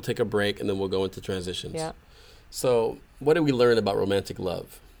minute, then we'll take a break, and then we'll go into transitions. Yeah. So, what did we learn about romantic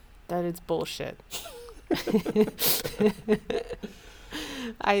love? That it's bullshit.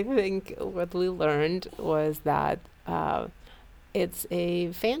 I think what we learned was that it's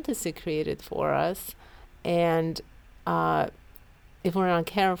a fantasy created for us, and if we're not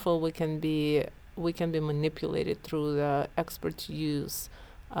careful, we can be manipulated through the expert use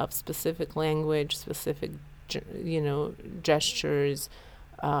of specific language, specific gestures,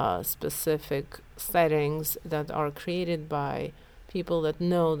 specific settings that are created by people that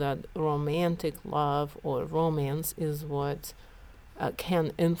know that romantic love or romance is what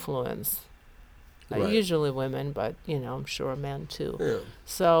can influence usually women, but I'm sure men too. Yeah.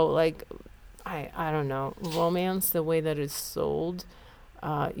 So like I don't know, romance, the way that it's sold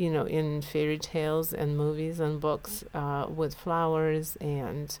in fairy tales and movies and books, with flowers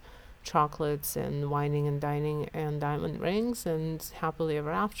and chocolates and wining and dining and diamond rings and happily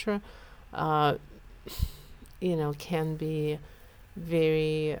ever after, can be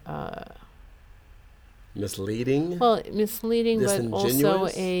very misleading. Well, misleading, but also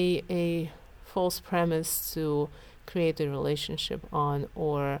disingenuous? a false premise to create a relationship on,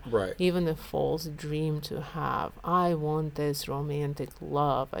 or Right. even a false dream to have. I want this romantic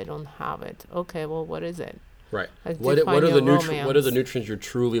love. I don't have it. Okay, well, what is it? Right. Like, What define are your the romance. what are the nutrients you're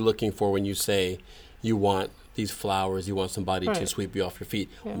truly looking for when you say you want these flowers, you want somebody to Right. sweep you off your feet?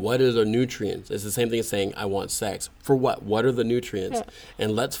 Yeah. What are the nutrients? It's the same thing as saying I want sex. For what? What are the nutrients? Yeah.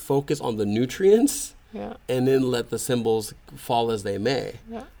 And let's focus on the nutrients Yeah, and then let the symbols fall as they may.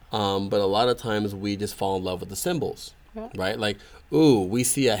 yeah, But a lot of times we just fall in love with the symbols, yeah. right? Like, ooh, we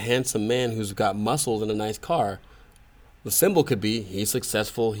see a handsome man who's got muscles and a nice car. The symbol could be he's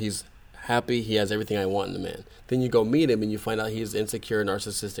successful, he's happy, he has everything I want in a man. Then you go meet him and you find out he's insecure,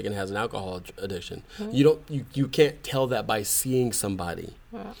 narcissistic, and has an alcohol addiction. You can't tell that by seeing somebody.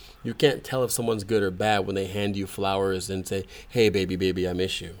 Yeah. You can't tell if someone's good or bad when they hand you flowers and say, "Hey, baby, I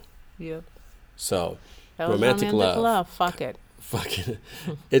miss you." Yep. So, That was romantic love. Fuck it. Fucking,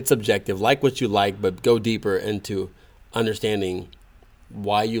 it's subjective. Like what you like, but go deeper into understanding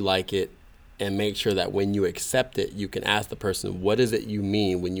why you like it, and make sure that when you accept it, you can ask the person, "What is it you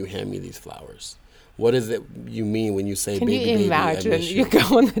mean when you hand me these flowers? What is it you mean when you say, Can baby, you baby, imagine I miss you you?"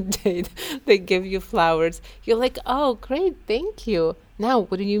 go on a date, they give you flowers, you're like, oh great, thank you. Now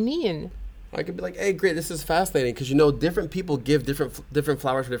what do you mean? I could be like, "Hey, great, this is fascinating," because different people give different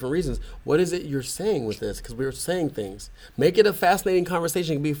flowers for different reasons. What is it you're saying with this? Because we're saying things. Make it a fascinating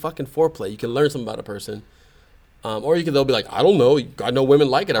conversation. It can be fucking foreplay. You can learn something about a person. Or they'll be like, "I don't know. I know women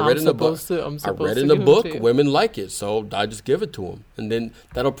like it. I read it in the book. I read it in the book. Women like it, so I just give it to them." And then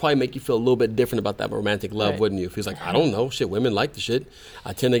that'll probably make you feel a little bit different about that romantic love, Right. wouldn't you? If he's like, "I don't know, shit, women like the shit.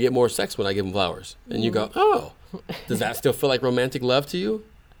 I tend to get more sex when I give them flowers." And you go, "Oh, does that still feel like romantic love to you?"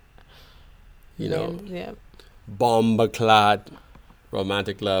 Yeah. Bomba-clad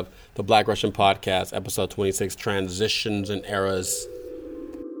romantic love. The Black Russian Podcast, episode 26, Transitions and Eras.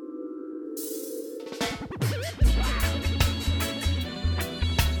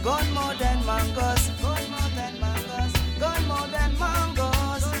 Gone more than mangoes, gone more than mangoes, gone more than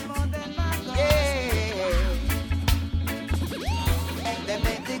mangoes, gone more than mangoes. Yeah. They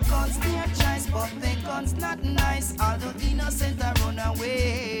make the guns their choice, but the guns not nice. All the innocent are run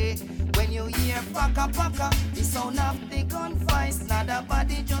away. When you hear paka paka, the sound of the gunfights, not a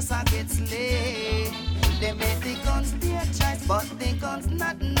body just a get slay. They make the guns their choice, but the guns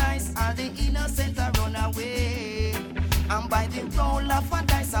not nice. All the innocent are run away. And by the roll of a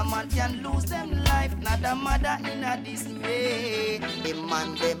dice, a man can lose them life. Not a mother in a dismay. The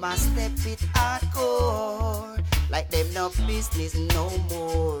man them a step it hardcore, like them no business no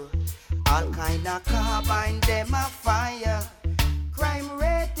more. All kind of carbine them a fire. Crime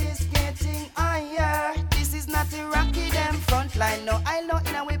rate is getting higher. This is not Iraqi them frontline. No, I know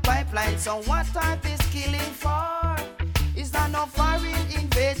in our pipeline. So what type is killing for? It's not no foreign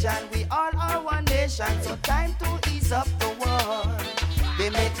invasion. We all are one nation. So time to ease up the war. They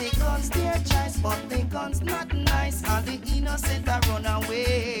make the guns their choice, but the guns not nice. All the innocent are run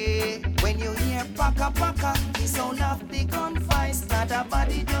away. When you hear paka paka, the sound of the gunfights, not a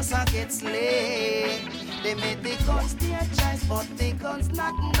body just a get slay. They make the guns their choice, but the guns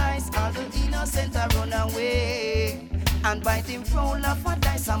not nice. All the innocent are run away. And by the roll of a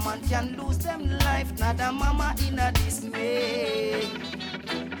dice, a man can lose them life. Not a mama in a dismay.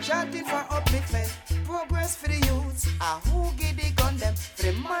 Chanting for upliftment, progress for the youths. Who give the gun them? For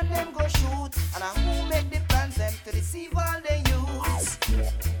the man them go shoot. And who make the plans them to deceive all the youths?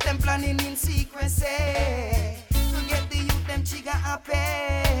 Them planning in secrecy to get the youth them trigger happy.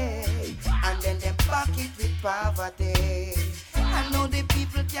 And then them back it with poverty. I know the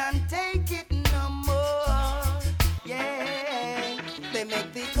people can't take it no more. Yeah, they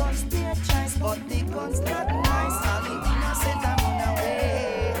make the guns their choice, but the guns not nice. All the innocent are run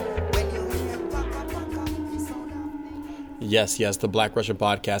away. When you hear paka paka, the sound of the... Yes, the Black Russian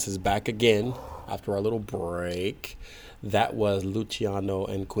Podcast is back again after our little break. That was Luciano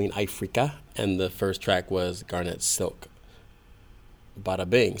and Queen Ifrica, and the first track was Garnet Silk. Bada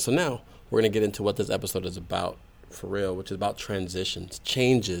bing. So now we're going to get into what this episode is about for real, which is about transitions,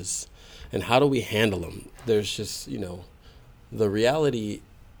 changes, and how do we handle them. There's just, the reality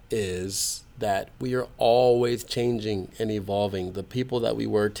is that we are always changing and evolving. The people that we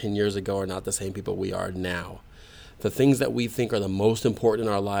were 10 years ago are not the same people we are now. The things that we think are the most important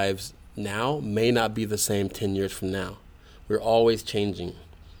in our lives now may not be the same 10 years from now. We're always changing,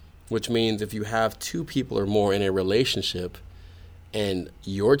 which means if you have two people or more in a relationship and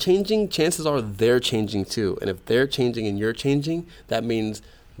you're changing, chances are they're changing too. And if they're changing and you're changing, that means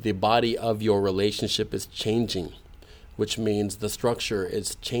the body of your relationship is changing, which means the structure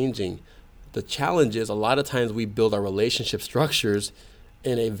is changing. The challenge is a lot of times we build our relationship structures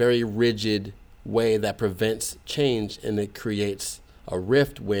in a very rigid way that prevents change, and it creates a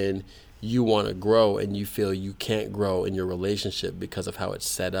rift when you want to grow and you feel you can't grow in your relationship because of how it's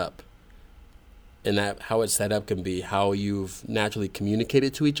set up. And that how it's set up can be how you've naturally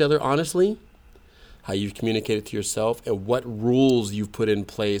communicated to each other honestly, how you've communicated to yourself, and what rules you've put in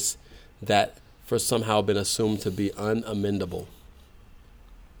place that for somehow been assumed to be unamendable.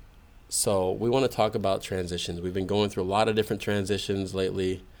 So we want to talk about transitions. We've been going through a lot of different transitions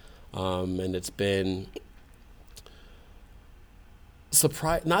lately, and it's been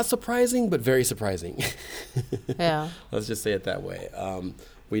not surprising, but very surprising. Yeah. Let's just say it that way.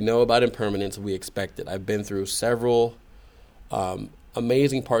 We know about impermanence. We expect it. I've been through several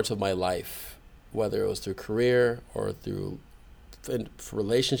amazing parts of my life, whether it was through career or through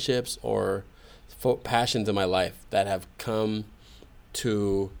relationships or passions in my life that have come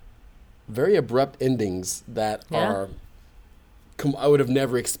to very abrupt endings that are I would have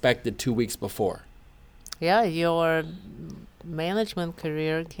never expected 2 weeks before. Yeah, your management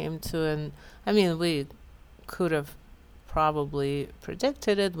career came to we could have probably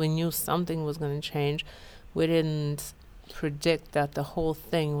predicted it. We knew something was going to change. We didn't predict that the whole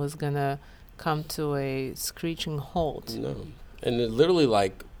thing was going to come to a screeching halt. No. And it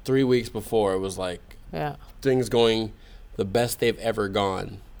literally 3 weeks before, it was things going the best they've ever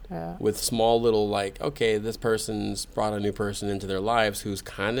gone. Yeah. With small little okay, this person's brought a new person into their lives who's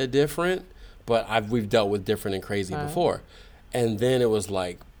kind of different, but we've dealt with different and crazy before. And then it was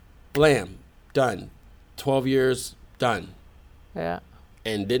blam, done. 12 years, done. Yeah.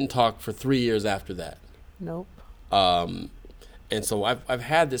 And didn't talk for 3 years after that. Nope. And so I've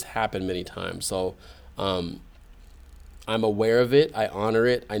had this happen many times. So I'm aware of it. I honor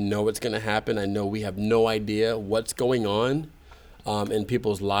it. I know it's going to happen. I know we have no idea what's going on in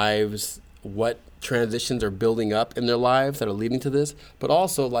people's lives, what transitions are building up in their lives that are leading to this. But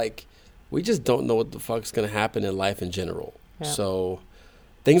also, we just don't know what the fuck's going to happen in life in general. Yeah. So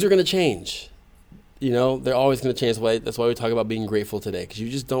things are going to change. They're always going to change. That's why we talk about being grateful today, because you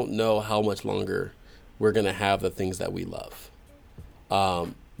just don't know how much longer we're going to have the things that we love.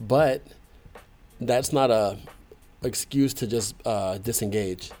 But that's not a excuse to just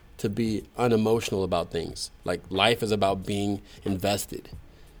disengage, to be unemotional about things. Life is about being invested,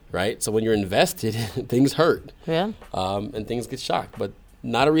 right? So when you're invested, things hurt. Yeah. And things get shocked. But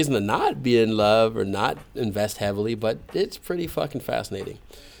not a reason to not be in love or not invest heavily, but it's pretty fucking fascinating.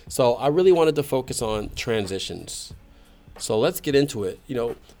 So I really wanted to focus on transitions. So let's get into it.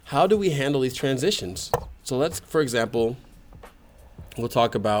 How do we handle these transitions? So let's, for example, we'll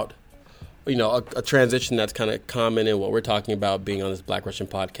talk about, a transition that's kind of common in what we're talking about being on this Black Russian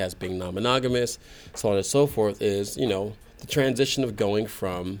podcast, being non-monogamous, so on and so forth, is, the transition of going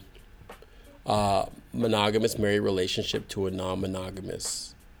from monogamous married relationship to a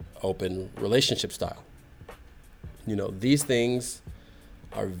non-monogamous open relationship style. These things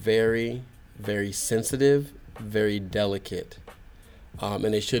are very, very sensitive, very delicate,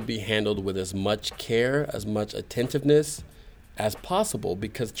 and they should be handled with as much care, as much attentiveness as possible,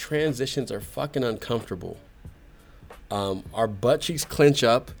 because transitions are fucking uncomfortable. Our butt cheeks clench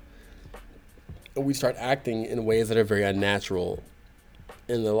up, and we start acting in ways that are very unnatural,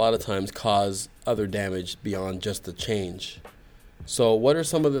 and a lot of times cause other damage beyond just the change. So what are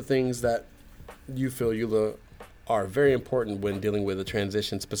some of the things that you feel, Eula, are very important when dealing with a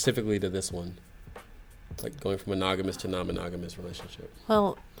transition, specifically to this one? Going from monogamous to non-monogamous relationship.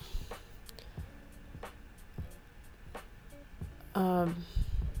 Well,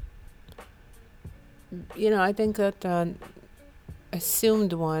 I think that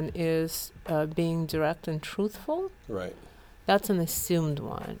assumed one is being direct and truthful. Right. That's an assumed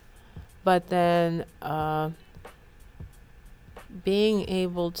one. But then being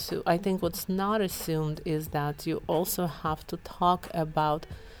able to, I think what's not assumed is that you also have to talk about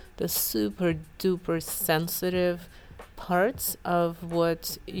the super duper sensitive parts of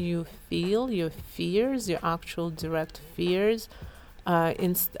what you feel, your fears, your actual direct fears,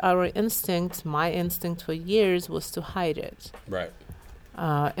 our instinct, my instinct for years, was to hide it. Right.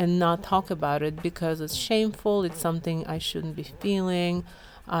 And not talk about it because it's shameful. It's something I shouldn't be feeling.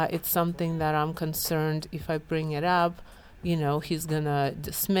 It's something that I'm concerned if I bring it up, he's going to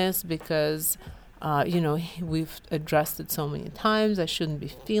dismiss because, we've addressed it so many times. I shouldn't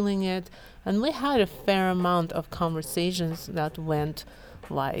be feeling it. And we had a fair amount of conversations that went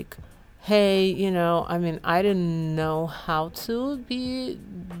like, hey, I didn't know how to be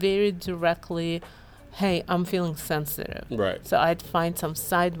very directly, hey, I'm feeling sensitive. Right. So I'd find some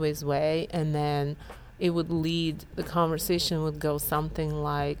sideways way, and then it would the conversation would go something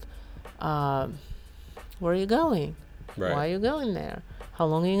like, where are you going? Right. Why are you going there? How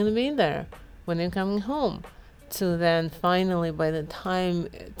long are you going to be there? When are you coming home? To then finally, by the time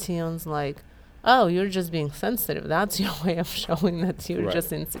Tion's like, oh, you're just being sensitive. That's your way of showing that you're Right.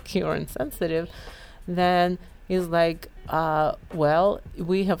 just insecure and sensitive. Then he's like, well,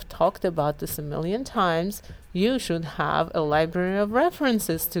 we have talked about this a million times. You should have a library of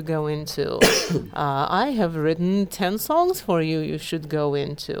references to go into. I have written 10 songs for you you should go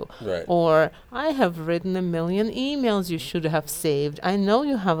into. Right. Or I have written a million emails you should have saved. I know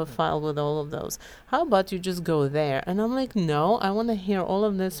you have a file with all of those. How about you just go there? And I'm like, no, I want to hear all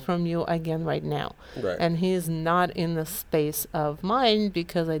of this from you again right now. Right. And he is not in the space of mind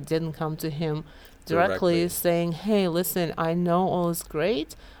because I didn't come to him directly saying, hey, listen, I know all is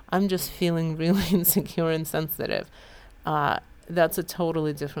great. I'm just feeling really insecure and sensitive. That's a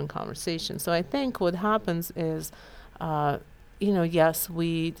totally different conversation. So I think what happens is, yes,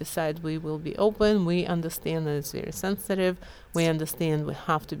 we decide we will be open. We understand that it's very sensitive. We understand we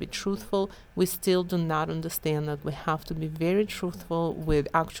have to be truthful. We still do not understand that we have to be very truthful with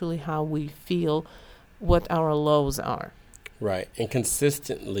actually how we feel, what our lows are. Right. And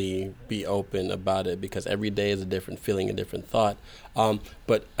consistently be open about it, because every day is a different feeling, a different thought.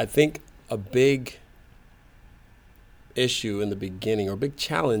 But I think a big issue in the beginning, or big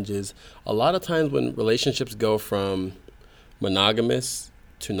challenge, is a lot of times when relationships go from monogamous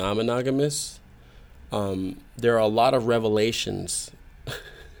to non-monogamous, there are a lot of revelations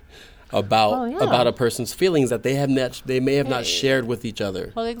about a person's feelings that they may have not shared with each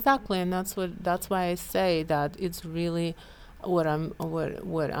other. Well, exactly, and that's why I say that it's really what I'm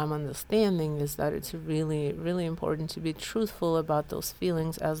understanding is that it's really, really important to be truthful about those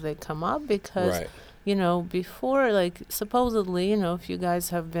feelings as they come up, because Right. Before, like, supposedly, if you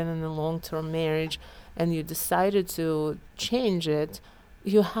guys have been in a long-term marriage and you decided to change it,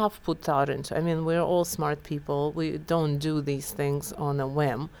 you have put thought into it. I mean, we're all smart people. We don't do these things on a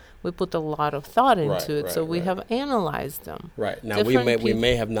whim. We put a lot of thought into it, so we have analyzed them. Right. Now, we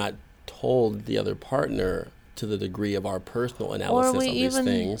may have not told the other partner to the degree of our personal analysis or we of these even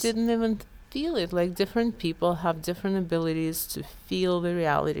things. didn't even feel it. Like, different people have different abilities to feel the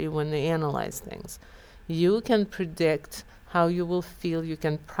reality when they analyze things. You can predict how you will feel. You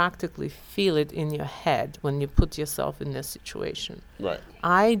can practically feel it in your head when you put yourself in this situation. Right.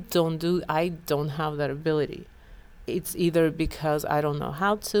 I don't have that ability. It's either because I don't know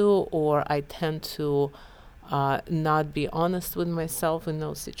how to, or I tend to not be honest with myself in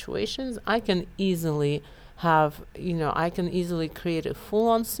those situations. I can easily create a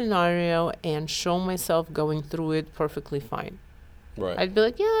full-on scenario and show myself going through it perfectly fine. Right. I'd be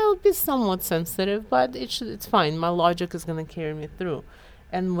like, yeah, I'll be somewhat sensitive, but it's fine. My logic is going to carry me through.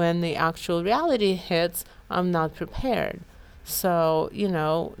 And when the actual reality hits, I'm not prepared. So,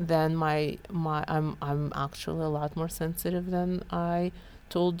 then I'm actually a lot more sensitive than I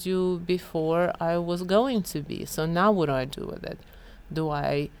told you before I was going to be. So now what do I do with it? Do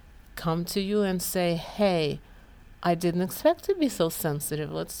I come to you and say, hey, I didn't expect to be so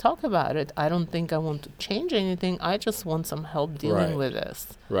sensitive. Let's talk about it. I don't think I want to change anything. I just want some help dealing with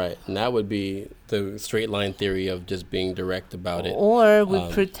this. Right. And that would be the straight line theory of just being direct about it. Or we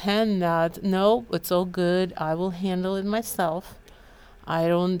pretend that, no, it's all good. I will handle it myself. I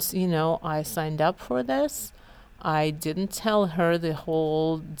don't, I signed up for this. I didn't tell her the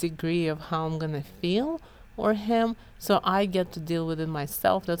whole degree of how I'm going to feel, or him. So I get to deal with it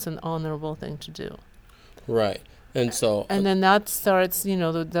myself. That's an honorable thing to do. Right. And so... And then that starts,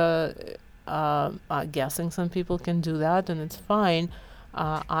 guessing some people can do that, and it's fine.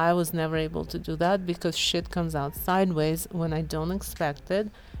 I was never able to do that because shit comes out sideways when I don't expect it,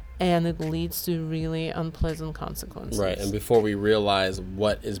 and it leads to really unpleasant consequences. Right. And before we realize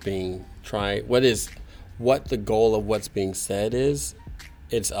what the goal of what's being said is,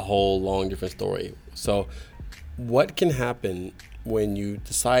 it's a whole long different story. So what can happen when you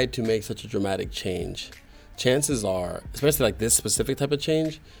decide to make such a dramatic change? Chances are, especially like this specific type of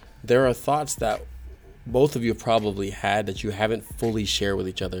change, there are thoughts that both of you have probably had that you haven't fully shared with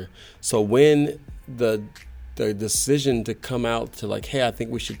each other. So when the decision to come out to like, hey, I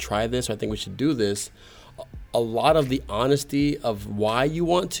think we should try this, or I think we should do this, a lot of the honesty of why you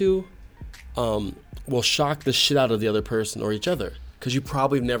want to will shock the shit out of the other person or each other, because you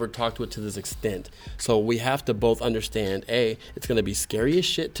probably never talked to it to this extent. So we have to both understand, A, it's going to be scary as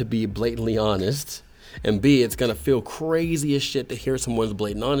shit to be blatantly honest, and B, it's going to feel crazy as shit to hear someone's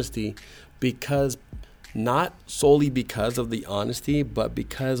blatant honesty, because not solely because of the honesty, but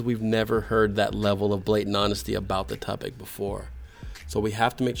because we've never heard that level of blatant honesty about the topic before. So we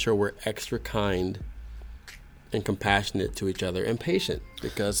have to make sure we're extra kind and compassionate to each other and patient,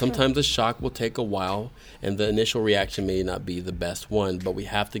 because sometimes the shock will take a while and the initial reaction may not be the best one, but we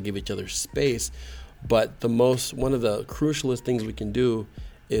have to give each other space. But one of the crucialest things we can do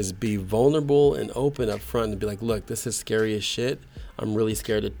is be vulnerable and open up front and be like, look, this is scary as shit. I'm really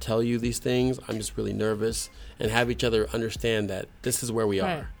scared to tell you these things. I'm just really nervous, and have each other understand that this is where we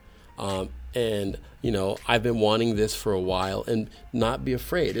are. And, I've been wanting this for a while, and not be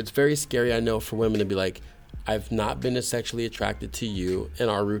afraid. It's very scary, I know, for women to be like, I've not been as sexually attracted to you in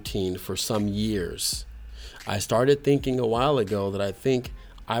our routine for some years. I started thinking a while ago that I think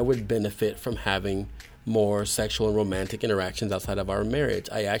I would benefit from having more sexual and romantic interactions outside of our marriage.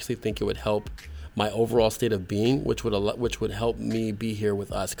 I actually think it would help my overall state of being, which would help me be here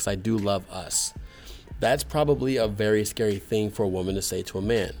with us, because I do love us. That's probably a very scary thing for a woman to say to a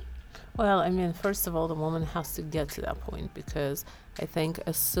man. Well, I mean, first of all, the woman has to get to that point, because I think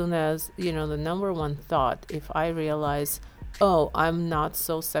as soon as, the number one thought, if I realize, oh, I'm not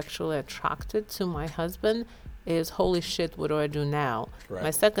so sexually attracted to my husband, is, holy shit, what do I do now? Right.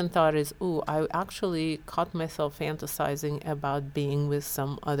 My second thought is, ooh, I actually caught myself fantasizing about being with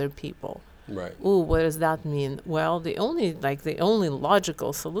some other people. Right. Ooh, what does that mean? Well, the only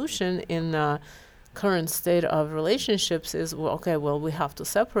logical solution in the current state of relationships is, we have to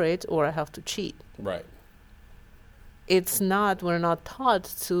separate, or I have to cheat. Right. We're not taught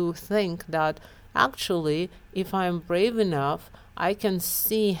to think that actually, if I'm brave enough, I can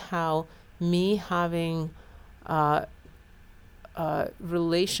see how me having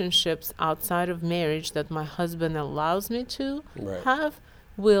relationships outside of marriage that my husband allows me to have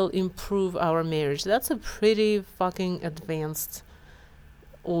will improve our marriage. That's a pretty fucking advanced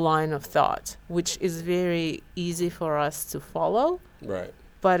line of thought, which is very easy for us to follow. Right.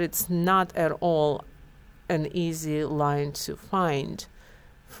 But it's not at all an easy line to find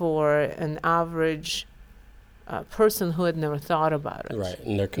for an average person who had never thought about it. Right.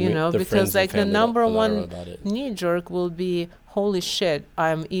 And because like the number one knee jerk will be, holy shit,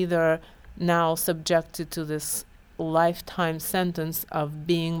 I'm either now subjected to this lifetime sentence of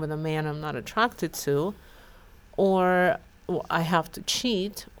being with a man I'm not attracted to, or I have to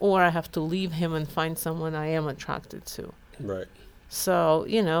cheat, or I have to leave him and find someone I am attracted to. Right. So,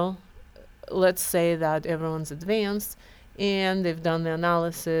 let's say that everyone's advanced and they've done the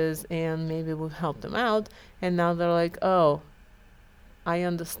analysis and maybe we've helped them out, and now they're like, oh, I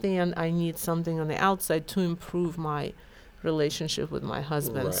understand I need something on the outside to improve my relationship with my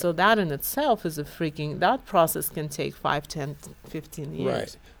husband. Right. So that in itself is that process can take 5, 10, 15 years.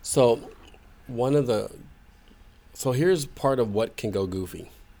 Right. So here's part of what can go goofy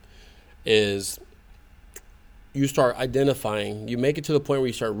is you start identifying, you make it to the point where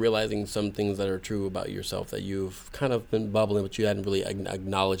you start realizing some things that are true about yourself that you've kind of been bubbling, but you hadn't really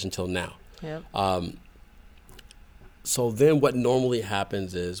acknowledged until now. Yep. So then what normally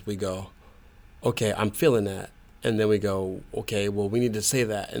happens is we go, okay, I'm feeling that. And then we go, okay, well, we need to say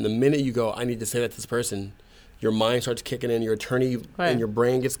that. And the minute you go, I need to say that to this person, your mind starts kicking in, your attorney and your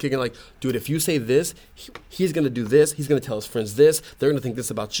brain gets kicking like, dude, if you say this, he's going to do this. He's going to tell his friends this. They're going to think this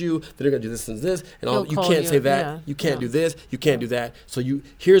about you. They're going to do this and this. And all, you can't say that. Yeah. You can't do this. You can't do that. So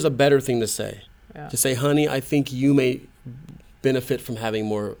here's a better thing to say. Yeah. To say, honey, I think you may benefit from having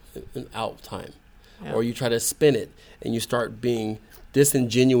more out time. Yeah. Or you try to spin it and you start being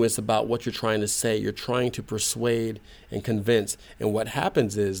disingenuous about what you're trying to say. You're trying to persuade and convince. And what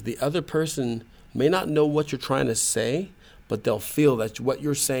happens is the other person may not know what you're trying to say, but they'll feel that what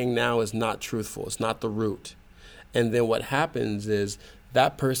you're saying now is not truthful. It's not the root. And then what happens is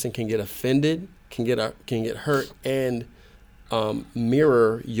that person can get offended, can get hurt, and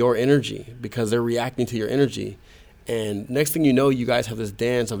mirror your energy because they're reacting to your energy. And next thing you know, you guys have this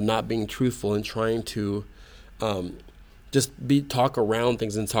dance of not being truthful and trying to just talk around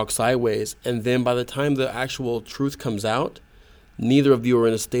things and talk sideways. And then by the time the actual truth comes out, neither of you are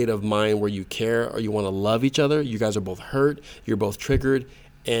in a state of mind where you care or you want to love each other. You guys are both hurt. You're both triggered.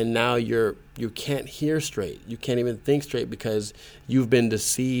 and now you can't hear straight. You can't even think straight because you've been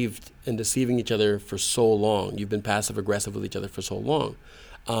deceived and deceiving each other for so long. You've been passive aggressive with each other for so long.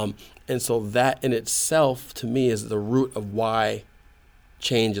 And so that in itself, to me, is the root of why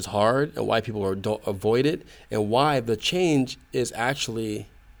change is hard and why people don't avoid it, and why the change is actually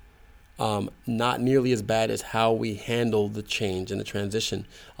not nearly as bad as how we handle the change and the transition.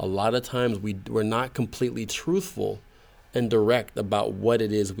 A lot of times we're not completely truthful and direct about what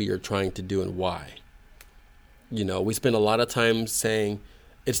it is we are trying to do and why. You know, we spend a lot of time saying,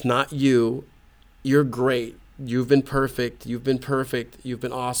 it's not you, you're great, you've been perfect, you've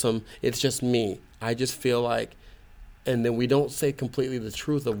been awesome, it's just me. I just feel like, and then we don't say completely the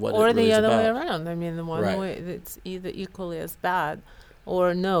truth of what it really is about. Or the other way around. I mean, the one way, it's either equally as bad,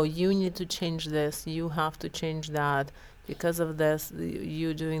 or no, you need to change this, you have to change that. Because of this,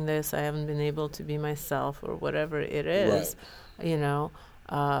 you doing this, I haven't been able to be myself, or whatever it is, you know.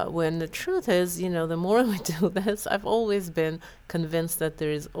 When the truth is, you know, the more we do this, I've always been convinced that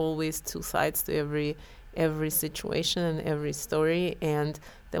there is always two sides to every situation and every story. And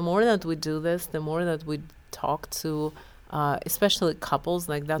the more that we do this, the more that we talk to, especially couples,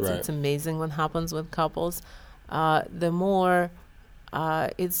 like that's it's amazing what happens with couples, the more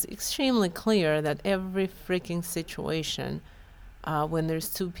it's extremely clear that every freaking situation, when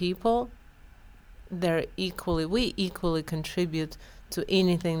there's two people, we equally contribute to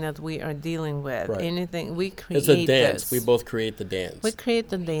anything that we are dealing with. Anything we create. It's a dance. This. We both create the dance. We create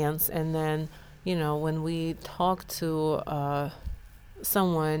the dance, and then, you know, when we talk to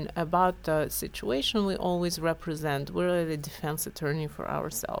someone about the situation, we always represent. We're the defense attorney for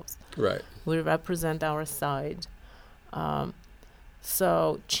ourselves. Right. We represent our side.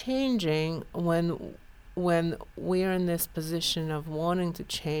 So changing, when we're in this position of wanting to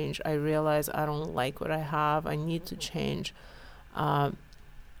change, I realize I don't like what I have, I need to change. I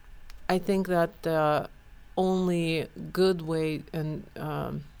think that the only good way and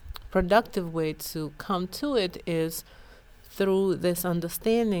productive way to come to it is through this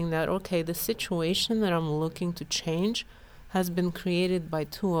understanding that, okay, the situation that I'm looking to change has been created by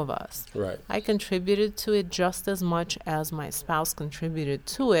two of us. Right. I contributed to it just as much as my spouse contributed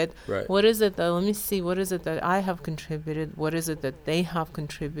to it. Right. What is it that, let me see, what is it that I have contributed? What is it that they have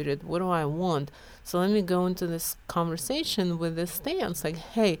contributed? What do I want? So let me go into this conversation with this stance, like,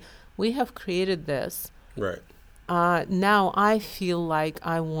 hey, we have created this. Right. Now I feel like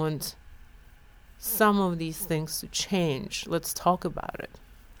I want some of these things to change. Let's talk about it.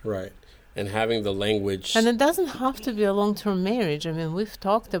 Right. And having the language. And it doesn't have to be a long-term marriage. I mean, we've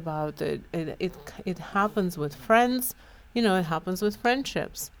talked about it. It happens with friends. You know, it happens with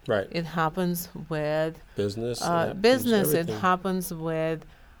friendships. Right. It happens with business. Business. It happens with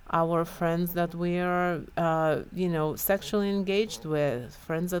our friends that we are, sexually engaged with,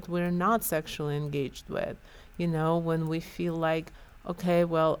 friends that we're not sexually engaged with. You know, when we feel like, okay,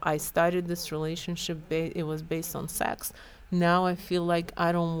 well, I started this relationship, it was based on sex. Now I feel like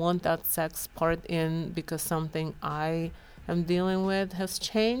I don't want that sex part in because something I am dealing with has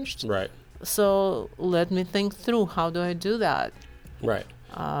changed. Right. So let me think through, how do I do that? Right.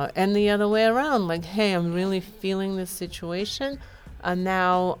 And the other way around, like, hey, I'm really feeling this situation, and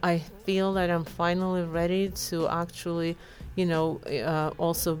now I feel that I'm finally ready to actually,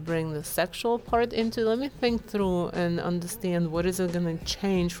 also bring the sexual part into. Let me think through and understand what is it going to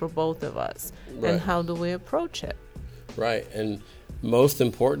change for both of us, and how do we approach it. Right. And most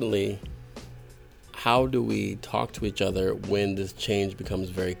importantly, how do we talk to each other when this change becomes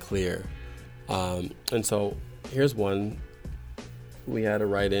very clear? And so here's one we had to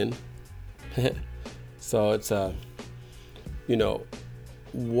write in. So it's,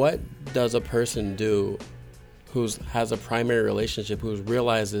 what does a person do who has a primary relationship, who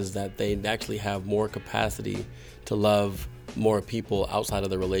realizes that they actually have more capacity to love more people outside of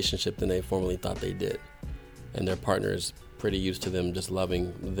the relationship than they formerly thought they did? And their partner is pretty used to them just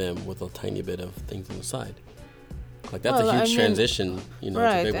loving them with a tiny bit of things on the side. Like, that's a huge transition,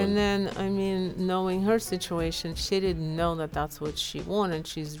 Right, it's a big and one. then, knowing her situation, she didn't know that that's what she wanted.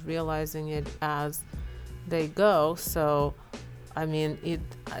 She's realizing it as they go. So,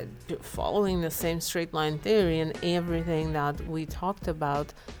 following the same straight line theory and everything that we talked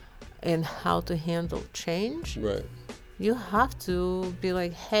about and how to handle change, right? You have to be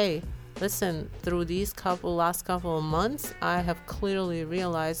like, hey, listen, through these last couple of months, I have clearly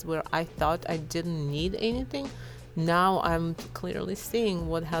realized where I thought I didn't need anything. Now I'm clearly seeing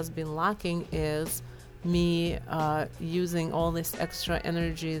what has been lacking is me using all this extra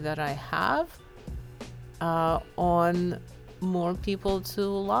energy that I have on more people to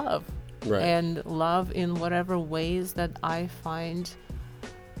love. Right. And love in whatever ways that I find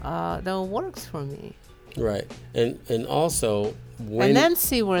that works for me. Right. And also, when... And then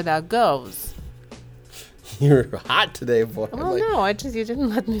see where that goes. You're hot today, boy. Well, no, you didn't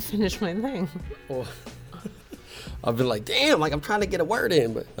let me finish my thing. Well, I've been like, damn, like I'm trying to get a word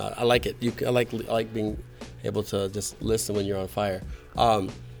in, but no, I like it. I like being able to just listen when you're on fire.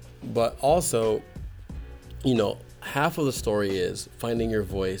 But also, half of the story is finding your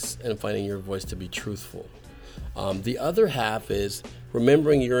voice and finding your voice to be truthful. The other half is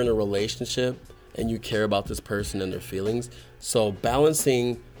remembering you're in a relationship and you care about this person and their feelings. So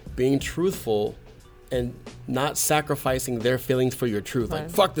balancing being truthful and not sacrificing their feelings for your truth. Right.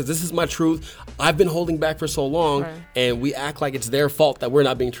 Like, fuck this. This is my truth. I've been holding back for so long, right. And we act like it's their fault that we're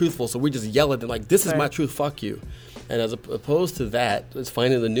not being truthful. So we just yell at them like, this is right. my truth. Fuck you. And as opposed to that, it's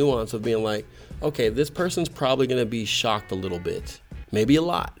finding the nuance of being like, okay, this person's probably going to be shocked a little bit, maybe a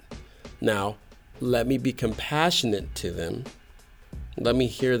lot. Now, let me be compassionate to them. Let me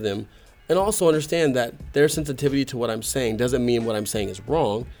hear them. And also understand that their sensitivity to what I'm saying doesn't mean what I'm saying is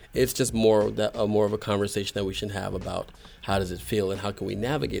wrong. It's just more of a conversation that we should have about how does it feel and how can we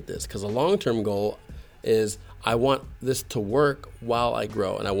navigate this. Because a long-term goal is I want this to work while I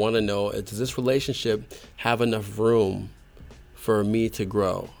grow. And I want to know, does this relationship have enough room for me to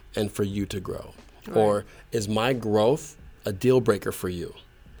grow and for you to grow? Right. Or is my growth a deal breaker for you?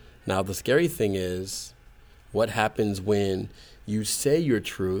 Now, the scary thing is what happens when you say your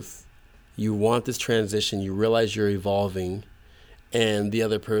truth, you want this transition, you realize you're evolving, and the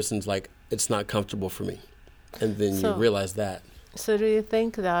other person's like, it's not comfortable for me. And then you realize that. So do you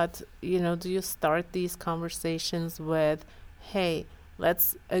think that, do you start these conversations with, hey,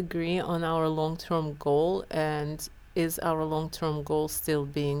 let's agree on our long-term goal, and is our long-term goal still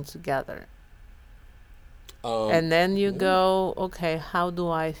being together? And then you go, okay, how do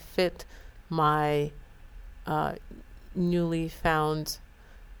I fit my newly found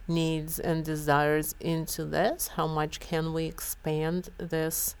needs and desires into this? How much can we expand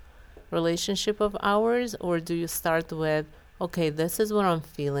this relationship of ours? Or do you start with, okay, this is what I'm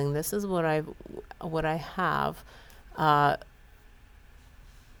feeling, this is what I have,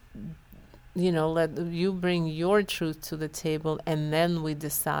 let you bring your truth to the table, and then we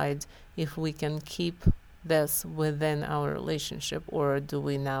decide if we can keep this within our relationship, or do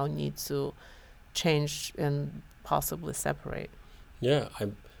we now need to change and possibly separate? Yeah,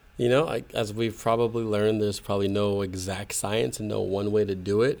 as we've probably learned, there's probably no exact science and no one way to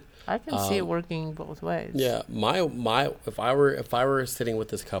do it. I can see it working both ways. Yeah, if I were sitting with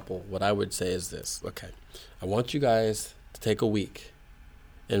this couple, what I would say is this: okay, I want you guys to take a week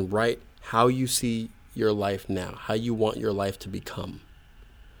and write how you see your life now, how you want your life to become.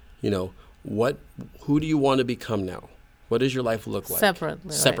 Who do you want to become now? What does your life look like?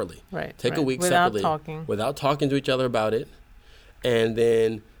 Separately. Right. Take a week without separately. Without talking to each other about it. And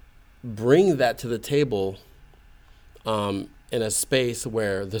then bring that to the table in a space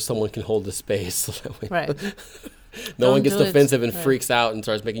where there's someone can hold the space. So that way right. no one gets defensive and freaks out and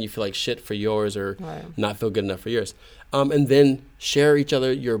starts making you feel like shit for yours or right. not feel good enough for yours. And then share each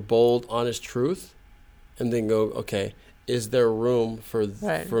other your bold, honest truth. And then go, okay, is there room for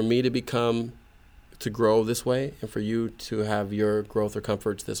me to grow this way and for you to have your growth or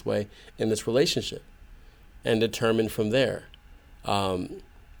comforts this way in this relationship? And determine from there.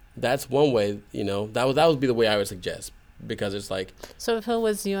 That's one way, that would be the way I would suggest, because it's like... So if it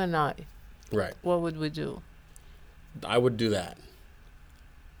was you and I, right, what would we do? I would do that.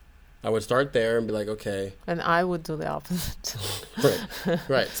 I would start there and be like, okay. And I would do the opposite.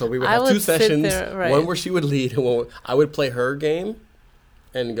 Right. So we would have two sessions, one where she would lead, and one I would play her game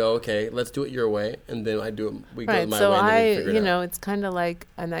and go, okay, let's do it your way, and then I do it, we go my way, and then we figure it out. It's kind of like,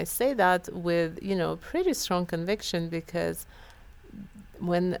 and I say that with, pretty strong conviction, because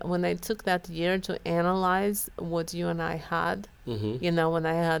when I took that year to analyze what you and I had, when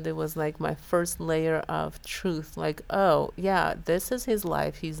I had, it was like my first layer of truth, like, oh, yeah, this is his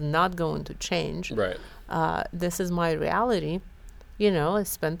life. He's not going to change. Right. This is my reality. I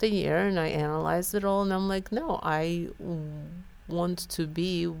spent a year and I analyzed it all, and I'm like, no, I want to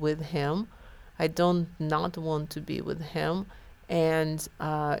be with him. I don't not want to be with him. And,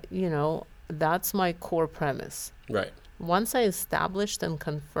 that's my core premise. Right. Once I established and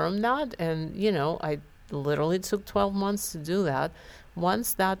confirmed that, and, I literally took 12 months to do that.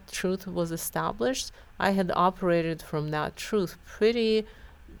 Once that truth was established, I had operated from that truth pretty,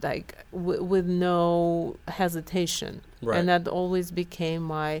 with no hesitation. Right. And that always became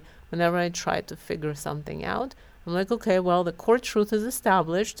whenever I tried to figure something out, I'm like, okay, well, the core truth is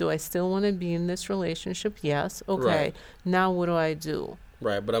established. Do I still want to be in this relationship? Yes. Okay. Right. Now what do I do?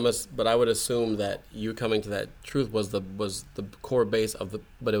 Right, but I would assume that you coming to that truth was the core base of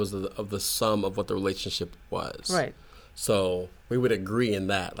but it was of the sum of what the relationship was. Right. So we would agree in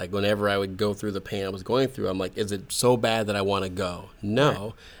that. Like whenever I would go through the pain I was going through, I'm like, is it so bad that I want to go? No.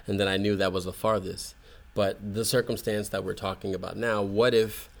 Right. And then I knew that was the farthest. But the circumstance that we're talking about now, what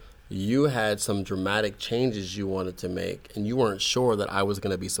if you had some dramatic changes you wanted to make and you weren't sure that I was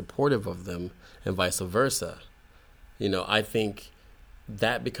going to be supportive of them and vice versa? You know, I think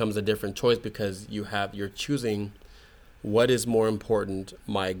that becomes a different choice because you're choosing what is more important,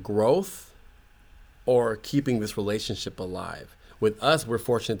 my growth or keeping this relationship alive. With us, we're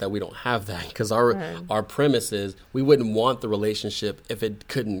fortunate that we don't have that because our premise is we wouldn't want the relationship if it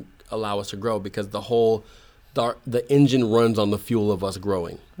couldn't allow us to grow because the engine runs on the fuel of us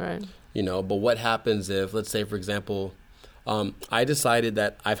growing. Right. You know, but what happens if, let's say, for example, I decided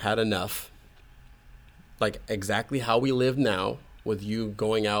that I've had enough, like exactly how we live now, with you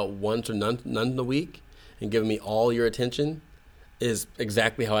going out once or none a week and giving me all your attention is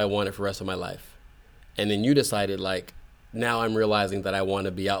exactly how I want it for the rest of my life. And then you decided, like, now I'm realizing that I want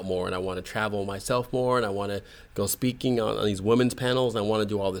to be out more and I want to travel myself more and I want to go speaking on these women's panels and I want to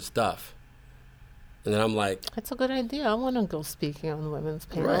do all this stuff. And then I'm like... That's a good idea. I want to go speaking on women's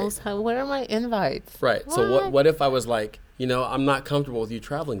panels. Right. Where are my invites? Right. What? So what if I was like, you know, I'm not comfortable with you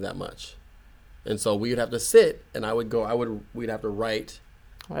traveling that much. And so we would have to sit and we'd have to write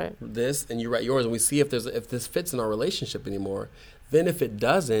this and you write yours and we see if this fits in our relationship anymore. Then if it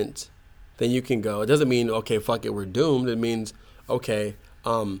doesn't, then you can go. It doesn't mean, okay, fuck it, we're doomed. It means, okay,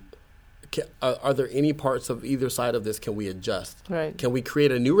 are there any parts of either side of this can we adjust? Right. Can we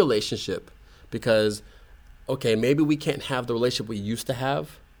create a new relationship? Because, okay, maybe we can't have the relationship we used to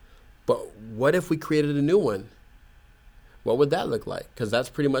have, but what if we created a new one? What would that look like? Because that's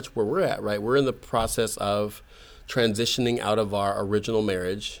pretty much where we're at, right? We're in the process of transitioning out of our original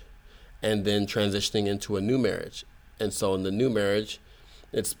marriage and then transitioning into a new marriage. And so in the new marriage,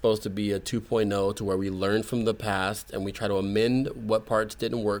 it's supposed to be a 2.0 to where we learn from the past and we try to amend what parts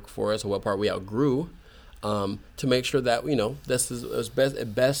didn't work for us or what part we outgrew to make sure that, you know,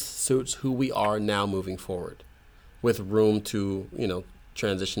 it best suits who we are now moving forward with room to, you know,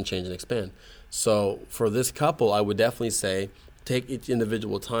 transition, change, and expand. So for this couple, I would definitely say take each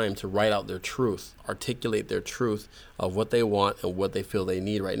individual time to write out their truth, articulate their truth of what they want and what they feel they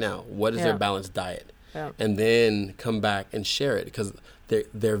need right now. What is their balanced diet? Yeah. And then come back and share it because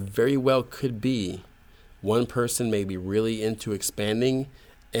there very well could be one person may be really into expanding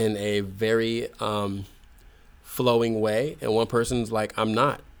in a very flowing way and one person's like, I'm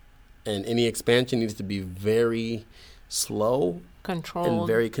not. And any expansion needs to be very slow and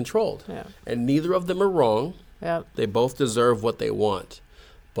very controlled. Yeah. And neither of them are wrong. Yep. They both deserve what they want.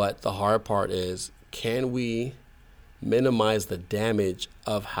 But the hard part is, can we minimize the damage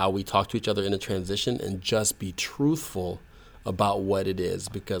of how we talk to each other in a transition and just be truthful about what it is?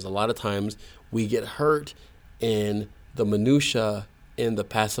 Because a lot of times we get hurt in the minutia, in the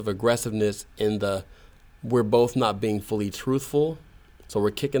passive aggressiveness, in the we're both not being fully truthful. So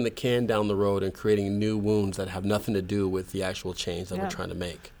we're kicking the can down the road and creating new wounds that have nothing to do with the actual change that we're trying to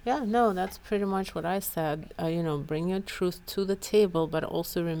make. Yeah, no, that's pretty much what I said. Bring your truth to the table, but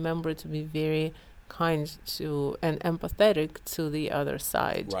also remember to be very kind to and empathetic to the other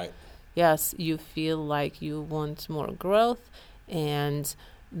side. Right. Yes, you feel like you want more growth and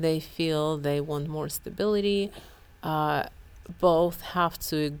they feel they want more stability. Both have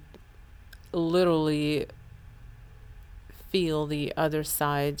to literally feel the other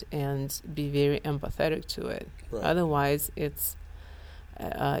side and be very empathetic to it. Right. Otherwise, it's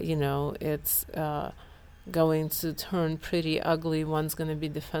going to turn pretty ugly. One's going to be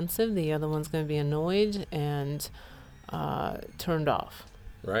defensive, the other one's going to be annoyed and turned off.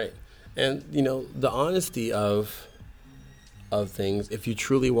 Right. And, the honesty of things, if you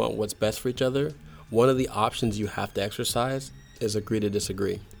truly want what's best for each other, one of the options you have to exercise is agree to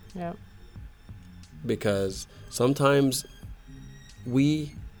disagree. Yeah. Because sometimes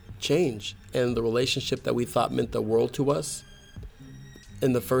we change, and the relationship that we thought meant the world to us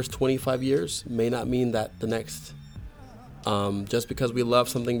in the first 25 years may not mean that the next. Just because we loved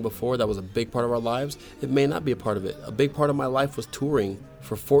something before that was a big part of our lives, it may not be a part of it. A big part of my life was touring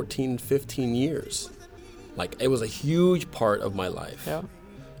for 14, 15 years. Like, it was a huge part of my life. Yeah.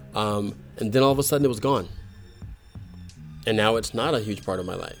 And then all of a sudden it was gone. And now it's not a huge part of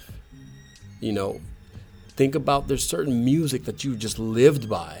my life. Think about there's certain music that you just lived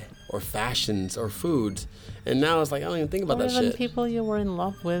by, or fashions or foods. And now it's like, I don't even think about or that even shit. people you were in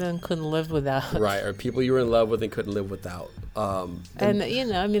love with and couldn't live without. Right, or people you were in love with and couldn't live without. And you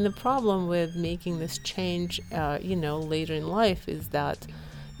know, I mean, the problem with making this change, you know, later in life is that,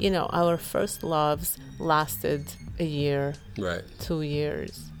 you know, our first loves lasted a year, right, 2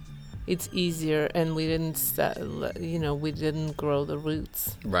 years. It's easier, and we didn't, you know, we didn't grow the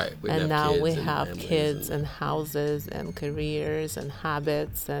roots. right. We And have now kids we and have families kids and houses and careers and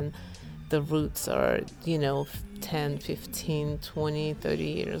habits, and the roots are, you know, 10, 15, 20, 30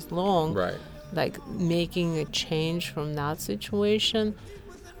 years long. right, Like making a change from that situation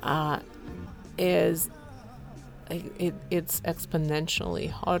is it's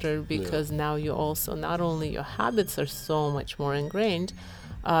exponentially harder, because now you also, not only your habits are so much more ingrained,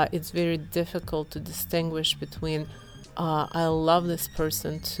 it's very difficult to distinguish between I love this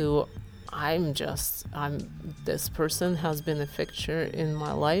person to this person has been a fixture in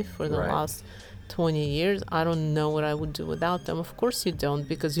my life for the Right. last 20 years. I don't know what I would do without them. Of course you don't,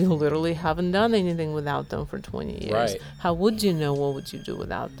 because you literally haven't done anything without them for 20 years. Right. How would you know what would you do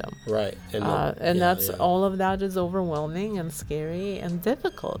without them? right. And, All of that is overwhelming and scary and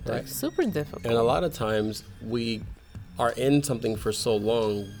difficult, like Right. super difficult. And a lot of times we are in something for so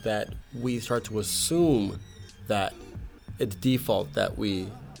long that we start to assume that it's default that we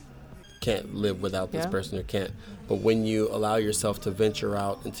can't live without this Yeah. person or can't. But when you allow yourself to venture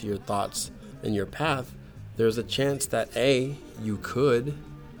out into your thoughts and your path, there's a chance that A, you could,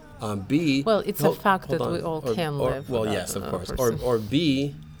 B... Well, it's a fact hold that on. we all can live Well, without yes, of another course. person. Or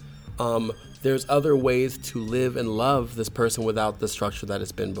B, there's other ways to live and love this person without the structure that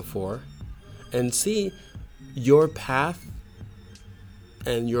it's been before. And C, your path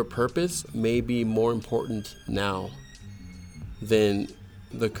and your purpose may be more important now than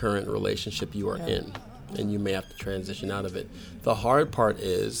the current relationship you are in. And you may have to transition out of it. The hard part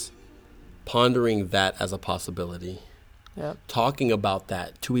is pondering that as a possibility. Yep. Talking about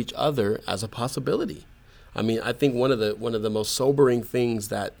that to each other as a possibility. I mean, I think one of the most sobering things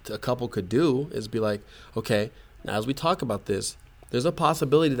that a couple could do is be like, okay, now as we talk about this, there's a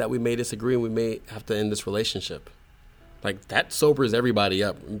possibility that we may disagree and we may have to end this relationship. Like, that sobers everybody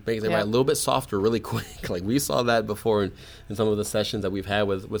up. It makes everybody a little bit softer really quick. Like, we saw that before in some of the sessions that we've had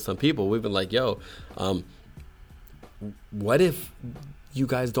with some people. We've been like, yo, what if you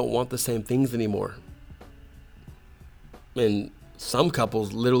guys don't want the same things anymore? And some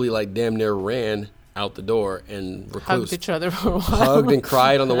couples literally like damn near ran out the door and reclused. Hugged each other for a while. Hugged and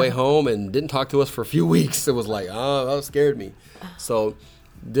cried on the way home and didn't talk to us for a few weeks. It was like, oh, that scared me. So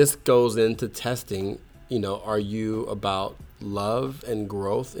this goes into testing, you know, are you about love and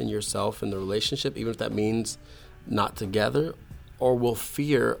growth in yourself and the relationship, even if that means not together? Or will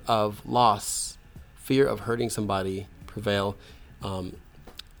fear of loss, fear of hurting somebody prevail?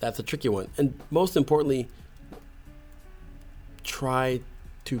 That's a tricky one. And most importantly, try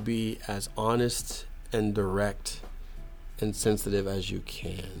to be as honest and direct and sensitive as you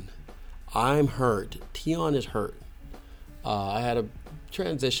can. I'm hurt. Tion is hurt. I had a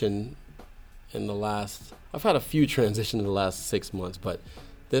transition I've had a few transitions in the last 6 months, but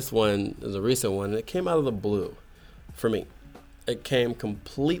this one is a recent one, and it came out of the blue for me. It came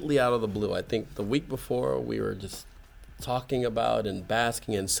completely out of the blue. I think the week before we were just talking about and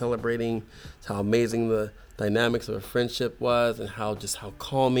basking and celebrating how amazing the dynamics of a friendship was, and how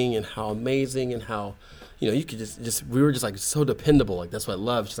calming and how amazing, and how, you know, you could just we were just like so dependable. Like, that's what I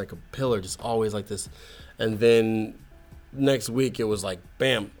love. Just like a pillar, just always like this. And then next week it was like,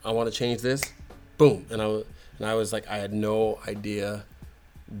 bam, I want to change this. Boom. And I was like, I had no idea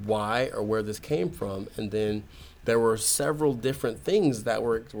why or where this came from. And then there were several different things that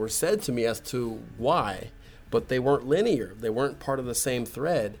were said to me as to why, but they weren't linear. They weren't part of the same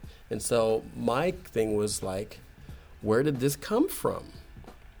thread. And so my thing was like, where did this come from?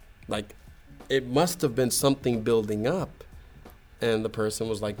 Like, it must have been something building up. And the person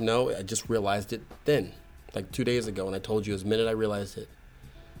was like, no, I just realized it then, like 2 days ago. And I told you the minute I realized it.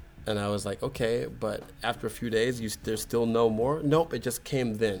 And I was like, okay, but after a few days, there's still no more? Nope, it just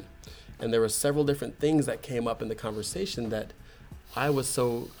came then. And there were several different things that came up in the conversation that I was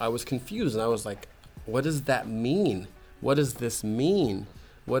confused. And I was like, what does that mean? What does this mean?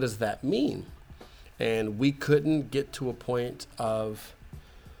 What does that mean? And we couldn't get to a point in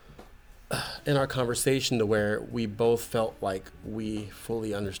our conversation to where we both felt like we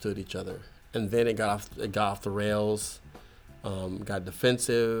fully understood each other. And then it got off the rails. Got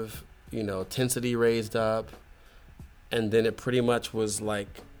defensive, you know, intensity raised up. And then it pretty much was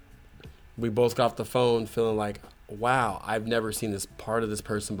like, we both got off the phone feeling like, wow, I've never seen this part of this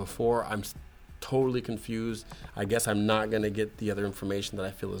person before. I'm totally confused. I guess I'm not going to get the other information that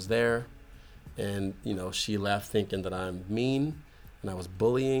I feel is there. And, she left thinking that I'm mean and I was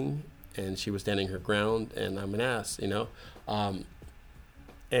bullying, and she was standing her ground and I'm an ass,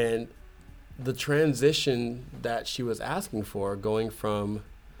 and the transition that she was asking for, going from,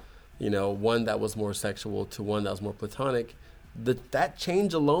 one that was more sexual to one that was more platonic, that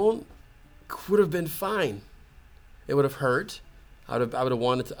change alone would have been fine. It would have hurt. I would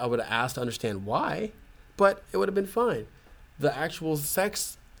have asked to understand why, but it would have been fine. The actual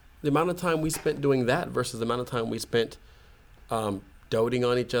sex, the amount of time we spent doing that versus the amount of time we spent doting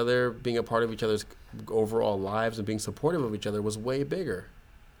on each other, being a part of each other's overall lives and being supportive of each other was way bigger.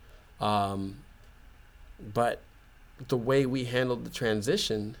 But the way we handled the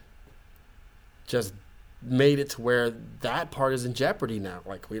transition just made it to where that part is in jeopardy now.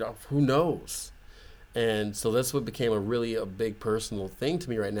 Like, who knows? And so that's what became a big personal thing to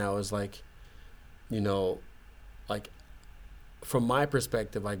me right now is like, from my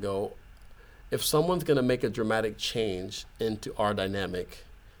perspective, I go, if someone's going to make a dramatic change into our dynamic,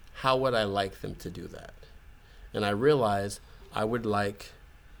 how would I like them to do that? And I realized I would like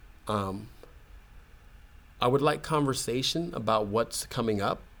conversation about what's coming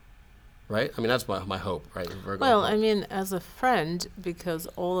up, right? I mean, that's my hope, right? Well, I mean, as a friend, because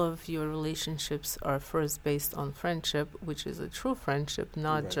all of your relationships are first based on friendship, which is a true friendship,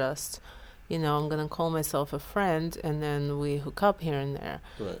 not right. just, I'm going to call myself a friend and then we hook up here and there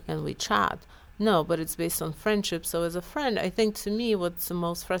right. and we chat. No, but it's based on friendship. So as a friend, I think to me what's the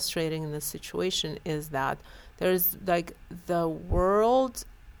most frustrating in this situation is that there's like the world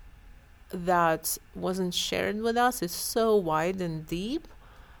that wasn't shared with us is so wide and deep,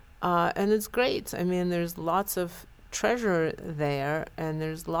 and it's great. I mean, there's lots of treasure there, and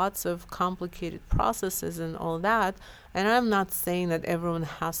there's lots of complicated processes and all that. And I'm not saying that everyone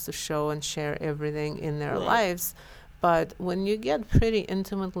has to show and share everything in their right. lives, but when you get pretty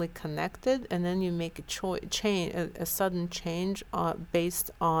intimately connected, and then you make a sudden change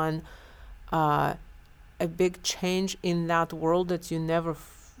based on a big change in that world that you never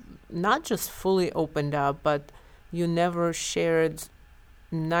not just fully opened up, but you never shared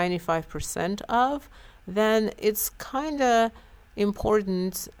 95% of, then it's kind of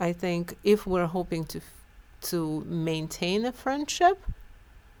important, I think, if we're hoping to maintain a friendship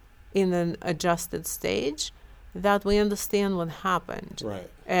in an adjusted stage, that we understand what happened. Right.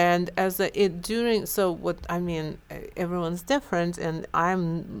 And everyone's different, and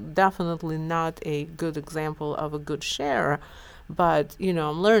I'm definitely not a good example of a good sharer, but,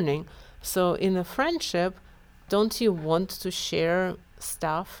 I'm learning. So in a friendship, don't you want to share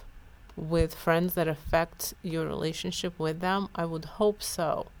stuff with friends that affect your relationship with them? I would hope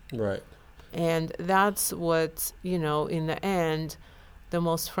so. Right. And that's what, in the end, the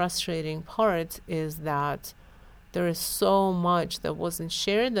most frustrating part is that there is so much that wasn't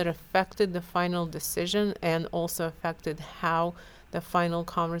shared that affected the final decision and also affected how the final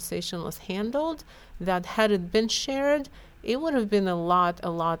conversation was handled, that had it been shared, it would have been a lot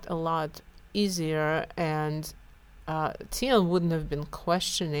easier, and Tion wouldn't have been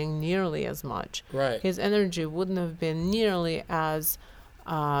questioning nearly as much. Right. His energy wouldn't have been nearly as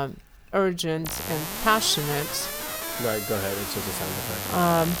urgent and passionate. Right, go ahead. It's just a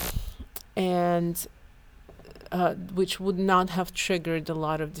sound effect. And which would not have triggered a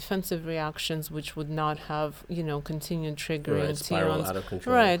lot of defensive reactions, which would not have, continued triggering right, spiral Tion's. out of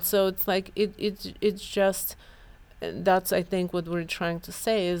control. Right, so it's like, it's just, that's, I think, what we're trying to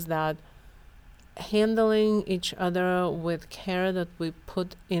say is that handling each other with care that we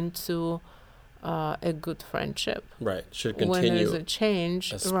put into a good friendship. Right, should continue. When there's a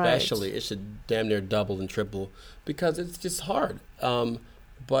change, especially, right. It should damn near double and triple, because it's just hard.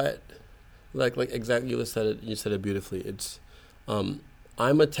 But like exactly, you said it beautifully. It's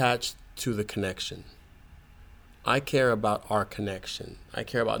I'm attached to the connection. I care about our connection. I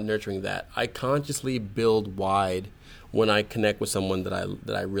care about nurturing that. I consciously build wide when I connect with someone that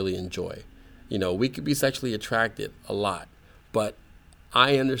I really enjoy. We could be sexually attracted a lot, but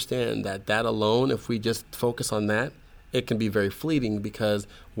I understand that alone, if we just focus on that, it can be very fleeting, because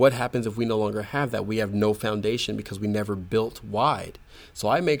what happens if we no longer have that? We have no foundation because we never built wide. So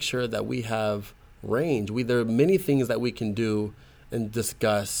I make sure that we have range. There are many things that we can do and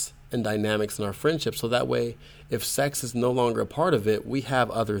discuss and dynamics in our friendship, so that way, if sex is no longer a part of it, we have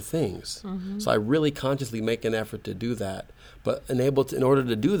other things. Mm-hmm. So I really consciously make an effort to do that. But in order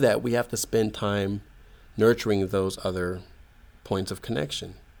to do that, we have to spend time nurturing those other points of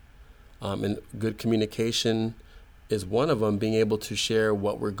connection. And good communication is one of them, being able to share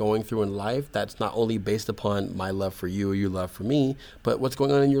what we're going through in life. That's not only based upon my love for you or your love for me, but what's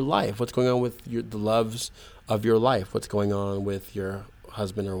going on in your life, what's going on with the loves of your life, what's going on with your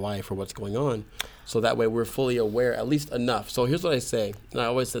husband or wife, or what's going on. So that way we're fully aware, at least enough. So here's what I say, and I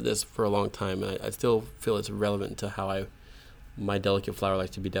always said this for a long time, and I still feel it's relevant to how my delicate flower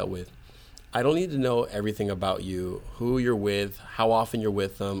likes to be dealt with. I don't need to know everything about you, who you're with, how often you're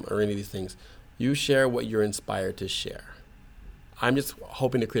with them, or any of these things. You share what you're inspired to share. I'm just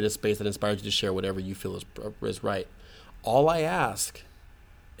hoping to create a space that inspires you to share whatever you feel is right. All I ask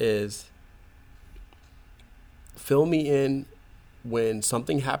is fill me in when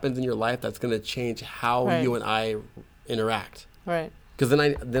something happens in your life that's going to change how you and I interact. Right. Because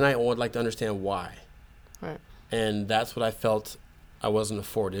then I would like to understand why. Right. And that's what I felt I wasn't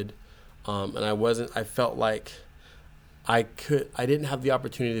afforded. And I felt like I didn't have the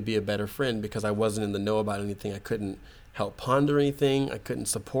opportunity to be a better friend because I wasn't in the know about anything. I couldn't help ponder anything. I couldn't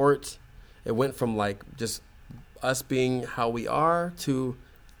support. It went from like just us being how we are to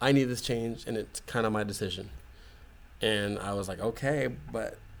I need this change, and it's kind of my decision. And I was like, okay,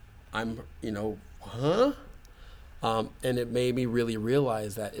 but I'm, huh? And it made me really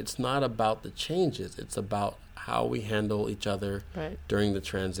realize that it's not about the changes. It's about how we handle each other during the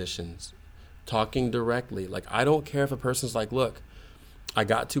transitions. Talking directly. Like, I don't care if a person's like, look, I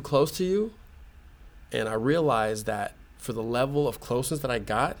got too close to you, and I realized that for the level of closeness that I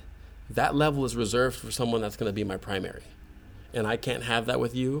got, that level is reserved for someone that's going to be my primary. And I can't have that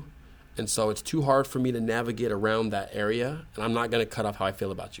with you. And so it's too hard for me to navigate around that area, and I'm not going to cut off how I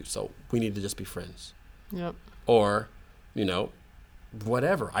feel about you. So we need to just be friends. Yep. Or,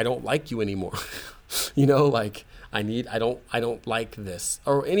 whatever. I don't like you anymore. Like I don't like this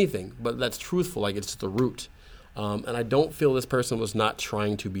or anything, but that's truthful. Like, it's the root. And I don't feel this person was not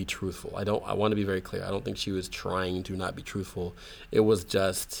trying to be truthful. I want to be very clear. I don't think she was trying to not be truthful. It was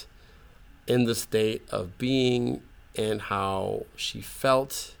just in the state of being and how she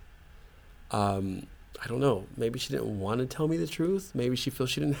felt. I don't know. Maybe she didn't want to tell me the truth. Maybe she feels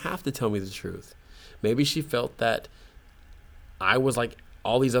she didn't have to tell me the truth. Maybe she felt that I was like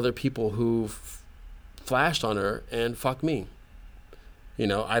all these other people who flashed on her and fuck me.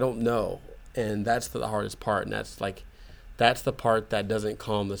 I don't know. And that's the hardest part. And that's the part that doesn't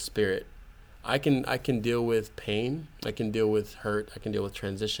calm the spirit. I can deal with pain. I can deal with hurt. I can deal with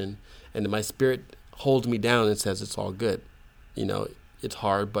transition. And my spirit holds me down and says it's all good. It's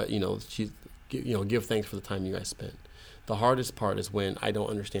hard, but give thanks for the time you guys spent. The hardest part is when I don't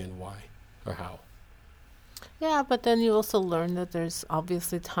understand why or how. Yeah, but then you also learn that there's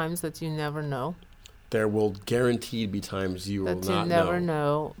obviously times that you never know. There will guaranteed be times you will not know. That you never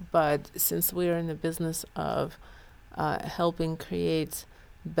know. But since we are in the business of helping create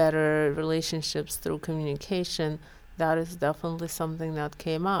better relationships through communication, that is definitely something that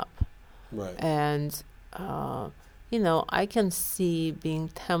came up. Right. And I can see being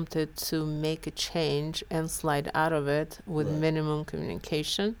tempted to make a change and slide out of it with minimum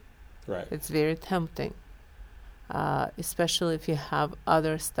communication. Right. It's very tempting, especially if you have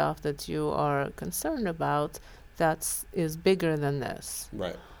other stuff that you are concerned about that is bigger than this.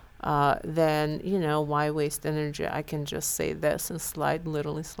 Right. Then, why waste energy? I can just say this and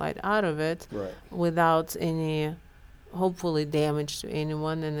literally slide out of it without any hopefully damage to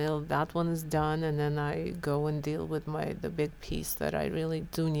anyone, and that one is done, and then I go and deal with the big piece that I really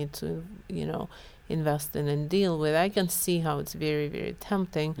do need to invest in and deal with. I can see how it's very, very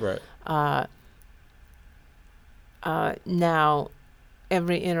tempting. Now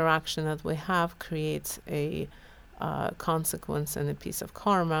every interaction that we have creates a consequence and a piece of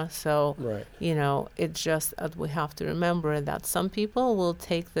karma, so it's just that we have to remember that some people will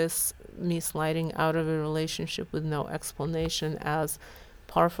take this me sliding out of a relationship with no explanation as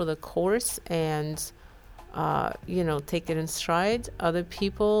par for the course and take it in stride. Other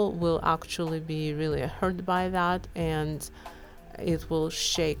people will actually be really hurt by that, and it will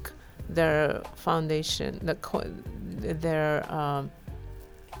shake their foundation, their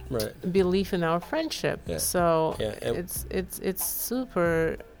belief in our friendship. So it's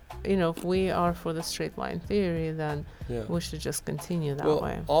super. If we are for the straight line theory, then we should just continue that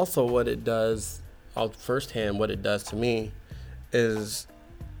way. Also, what it does, firsthand, what it does to me is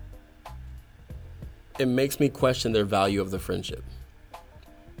it makes me question their value of the friendship.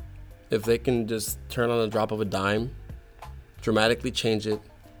 If they can just turn on a drop of a dime, dramatically change it,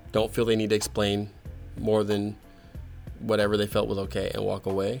 don't feel they need to explain more than whatever they felt was okay and walk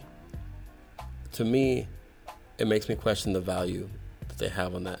away, to me, it makes me question the value that they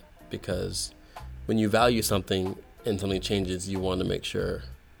have on that. Because when you value something and something changes, you want to make sure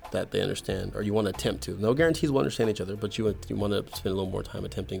that they understand, or you want to attempt to. No guarantees we'll understand each other, but you want to spend a little more time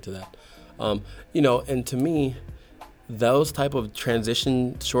attempting to that. And to me, those type of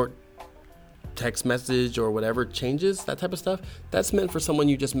transition, short text message or whatever changes, that type of stuff, that's meant for someone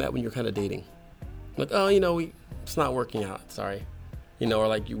you just met when you're kind of dating. Like, it's not working out, sorry. Or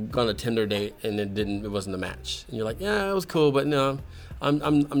like you go on a Tinder date and it wasn't a match. And you're like, yeah, it was cool, but no, I'm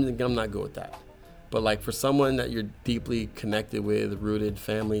not good with that. But like for someone that you're deeply connected with, rooted,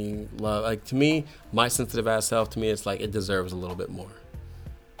 family, love, like to me, my sensitive ass self, to me, it's like it deserves a little bit more.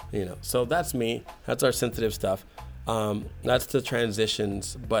 So that's me. That's our sensitive stuff. That's the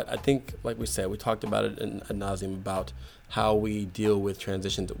transitions. But I think, like we said, we talked about it ad nauseum about how we deal with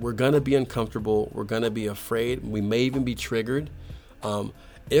transitions. We're going to be uncomfortable. We're going to be afraid. We may even be triggered.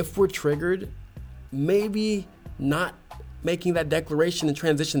 If we're triggered, maybe not making that declaration and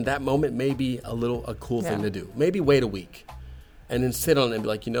transition that moment may be a cool thing to do. Maybe wait a week and then sit on it and be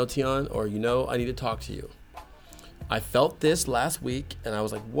like, Tion, or I need to talk to you. I felt this last week and I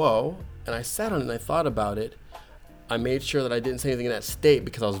was like, whoa. And I sat on it and I thought about it. I made sure that I didn't say anything in that state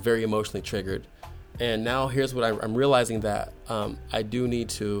because I was very emotionally triggered. And now here's what I'm realizing, that I do need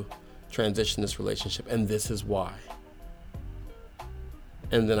to transition this relationship, and this is why.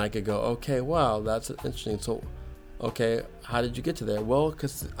 And then I could go, okay, wow, that's interesting. So, okay, how did you get to there? Well,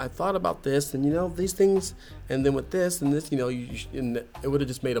 because I thought about this, and these things, and then with this and this, and it would have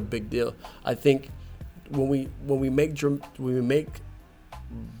just made a big deal. I think when we make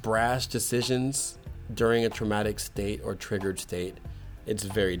brash decisions during a traumatic state or triggered state, it's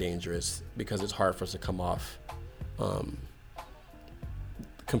very dangerous because it's hard for us to come off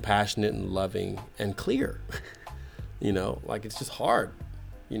compassionate and loving and clear. Like it's just hard.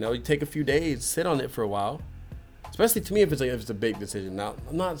 You take a few days, sit on it for a while. Especially to me, if it's a big decision. Now,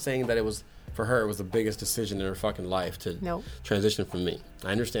 I'm not saying that it was, for her, it was the biggest decision in her fucking life to transition from me.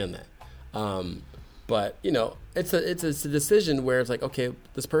 I understand that. But, it's a decision where it's like, okay,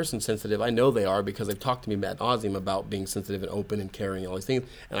 this person's sensitive. I know they are because they've talked to me ad nauseum about being sensitive and open and caring and all these things.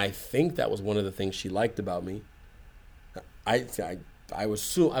 And I think that was one of the things she liked about me. I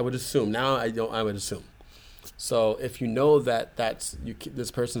would assume. Now I would assume. So if you know that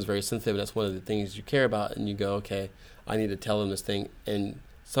this person's very sensitive, and that's one of the things you care about, and you go, okay, I need to tell him this thing, and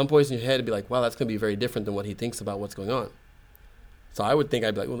some voice in your head would be like, wow, that's going to be very different than what he thinks about what's going on. So I would think,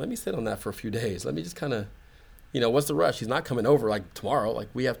 I'd be like, well, let me sit on that for a few days. Let me just kind of, what's the rush? He's not coming over like tomorrow. Like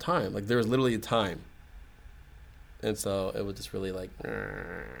we have time. Like there's literally a time. And so it was just really like,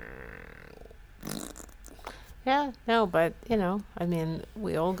 yeah, no, but,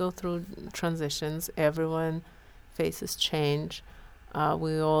 we all go through transitions. Everyone faces change.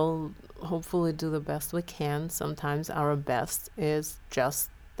 We all hopefully do the best we can. Sometimes our best is just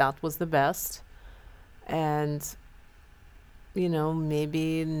that was the best. And,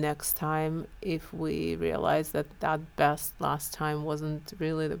 maybe next time, if we realize that best last time wasn't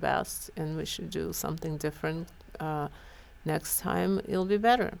really the best and we should do something different next time, it'll be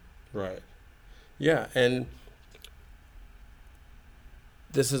better. Right. Yeah, and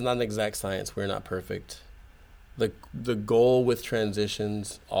this is not an exact science. We're not perfect. The goal with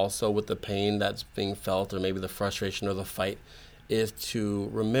transitions, also with the pain that's being felt or maybe the frustration or the fight, is to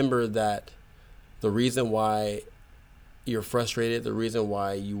remember that the reason why you're frustrated, the reason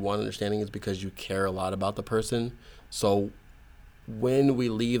why you want understanding is because you care a lot about the person. So when we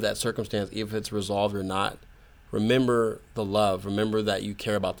leave that circumstance, if it's resolved or not, remember the love. Remember that you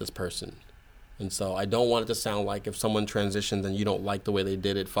care about this person. And so I don't want it to sound like if someone transitions and you don't like the way they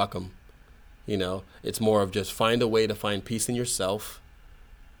did it, fuck them. It's more of just find a way to find peace in yourself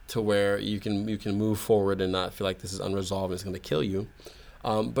to where you can move forward and not feel like this is unresolved and it's going to kill you.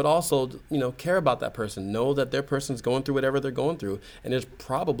 But also, care about that person. Know that their person's going through whatever they're going through. And there's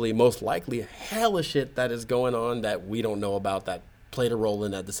probably, most likely, hella shit that is going on that we don't know about that played a role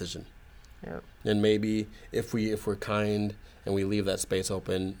in that decision. Yep. And maybe if we're kind and we leave that space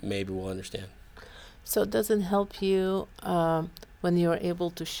open, maybe we'll understand. So it doesn't help you when you're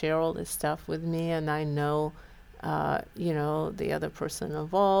able to share all this stuff with me and I know, the other person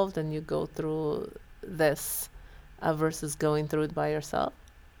involved and you go through this versus going through it by yourself?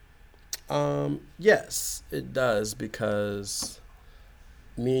 Yes, it does, because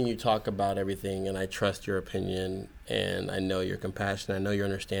me and you talk about everything and I trust your opinion and I know your compassion, I know your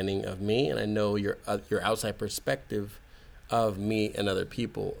understanding of me, and I know your outside perspective of me and other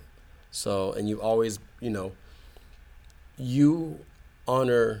people. So, and you always, you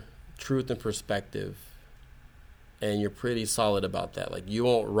honor truth and perspective, and you're pretty solid about that. Like, you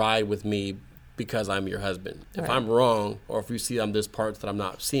won't ride with me because I'm your husband. If I'm wrong, or if you see there's parts that I'm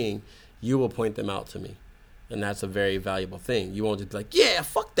not seeing, you will point them out to me. And that's a very valuable thing. You won't just be like, yeah,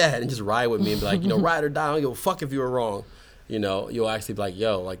 fuck that, and just ride with me and be like, ride or die. I don't give a fuck if you were wrong. You'll actually be like,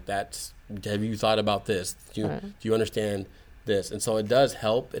 yo, like have you thought about this? Do you understand this? And so it does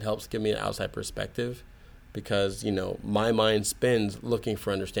help. It helps give me an outside perspective because, my mind spins looking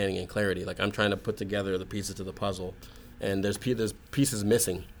for understanding and clarity. Like I'm trying to put together the pieces to the puzzle and there's pieces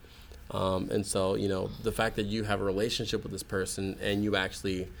missing. And so, the fact that you have a relationship with this person and you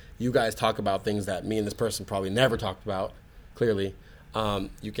guys talk about things that me and this person probably never talked about, clearly,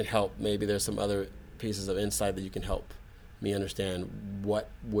 you can help. Maybe there's some other pieces of insight that you can help me understand what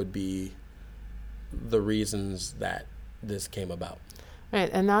would be the reasons that this came about. Right.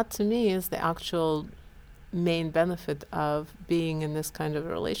 And that to me is the actual main benefit of being in this kind of a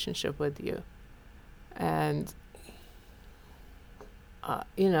relationship with you. And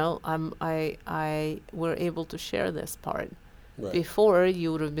we're able to share this part. Right. Before,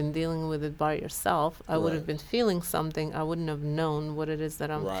 you would have been dealing with it by yourself. I would Right. have been feeling something. I wouldn't have known what it is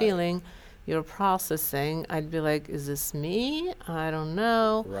that I'm Right. feeling. You're processing. I'd be like, is this me? I don't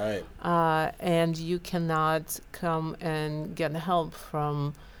know. Right. And you cannot come and get help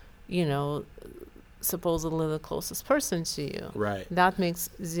from, supposedly the closest person to you. Right. That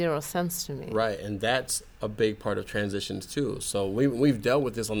makes zero sense to me. Right, and that's a big part of transitions too. So we've dealt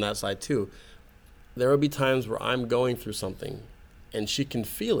with this on that side too. There will be times where I'm going through something, and she can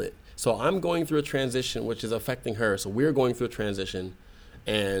feel it. So I'm going through a transition which is affecting her. So we're going through a transition,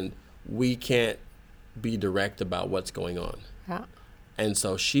 and we can't be direct about what's going on. Yeah. And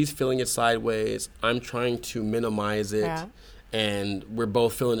so she's feeling it sideways. I'm trying to minimize it, Yeah. and we're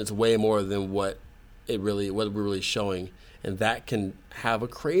both feeling it's way more than what we're really showing, and that can have a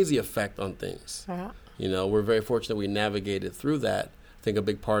crazy effect on things. Yeah. We're very fortunate we navigated through that. I think a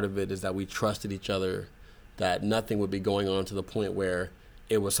big part of it is that we trusted each other, that nothing would be going on to the point where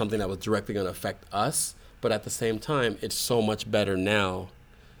it was something that was directly going to affect us. But at the same time, it's so much better now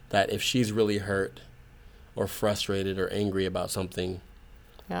that if she's really hurt or frustrated or angry about something,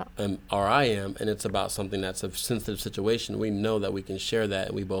 Yeah. or I am, and it's about something that's a sensitive situation, we know that we can share that,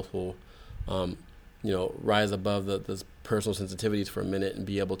 and we both will rise above the personal sensitivities for a minute and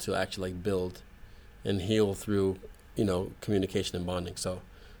be able to actually build and heal through, communication and bonding. So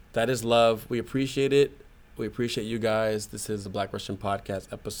that is love. We appreciate it. We appreciate you guys. This is the Black Russian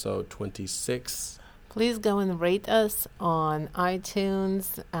Podcast, episode 26. Please go and rate us on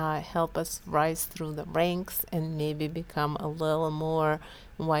iTunes. Help us rise through the ranks and maybe become a little more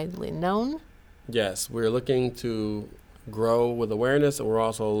widely known. Yes, we're looking to grow with awareness, and we're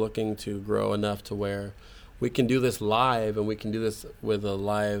also looking to grow enough to where we can do this live, and we can do this with a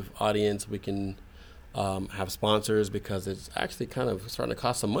live audience. We can have sponsors, because it's actually kind of starting to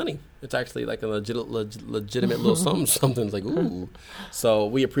cost some money. It's actually like a legitimate little something. It's like, ooh. So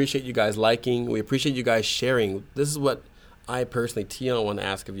we appreciate you guys liking. We appreciate you guys sharing. This is what I personally, Tion, want to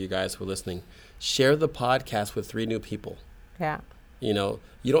ask of you guys who are listening. Share the podcast with 3 new people. Yeah.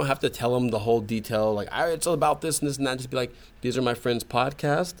 You don't have to tell them the whole detail, like, it's all about this and this and that. Just be like, these are my friends'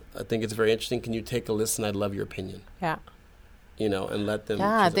 podcast. I think it's very interesting. Can you take a listen? I'd love your opinion. Yeah. And let them.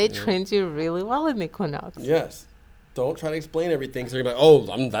 Yeah, they trained you really well in Equinox. Yes. Don't try to explain everything. So you're like,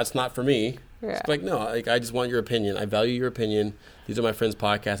 oh, that's not for me. Yeah. It's like, no, I just want your opinion. I value your opinion. These are my friends'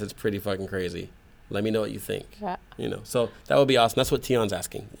 podcasts. It's pretty fucking crazy. Let me know what you think. Yeah. So that would be awesome. That's what Tion's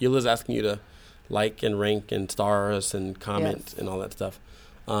asking. Yuli's asking you to like and rank and star us and comment and all that stuff.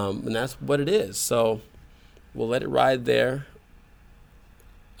 And that's what it is. So we'll let it ride there.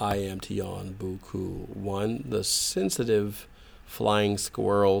 I am Tion Buku 1, the sensitive flying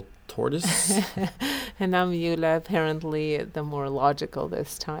squirrel tortoise. And I'm Yula, apparently the more logical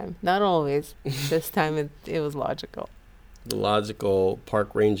this time. Not always. This time it was logical. The logical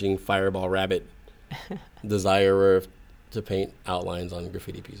park ranging fireball rabbit, desirer to paint outlines on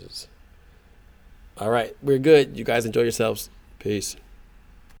graffiti pieces. All right, we're good. You guys enjoy yourselves. Peace.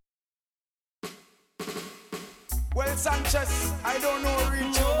 Well, Sanchez, I don't know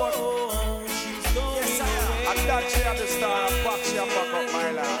reach you, but yes, I am. I'm that she at the star, she a fuck up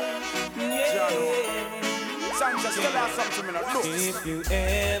my life. Sanchez, tell us something, look. If you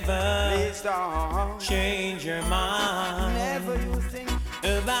ever Please don't change your mind never you think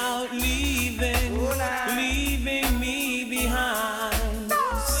about leaving me behind,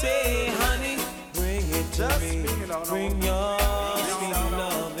 say, honey, bring it to just me. bring it on Bring home. your sweet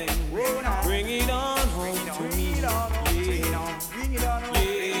loving. Bring it on home to me. Bring it on.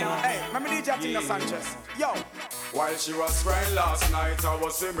 Yeah. Hey, let me DJ Tina Sanchez. Yo, While she was crying last night, I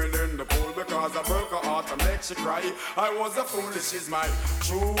was swimming in the pool because I broke her heart and make she cry. I was a foolish, is my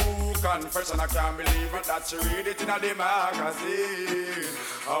true confession. I can't believe it that she read it in the magazine.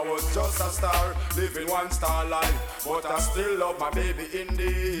 I was just a star, living one star life, but I still love my baby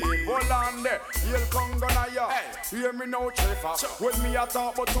indeed. Hold on there, you'll come gonna ya. Hear me now, Trevor. When me a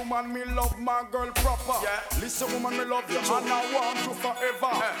talk about woman, me love my girl proper. Listen, woman, me love you, and I want you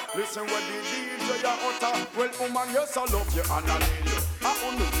forever. Listen, when the DJ ya utter, well, woman, yes, I love you and I need you. I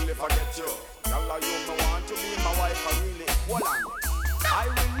only really forget you. Y'all, you don't want to be my wife, I really. Hold on. I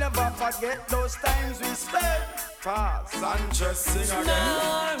will never forget those times we spent. Fast and just sing again.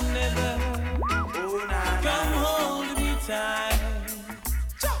 Now or never. Oh, nah, Come hold me tight.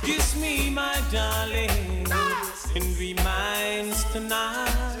 Kiss me, my darling, and be mine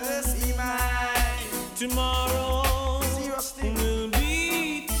tonight. just be mine. Tomorrow Seriously. will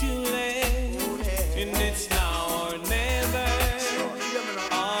be too late, and it's now or never.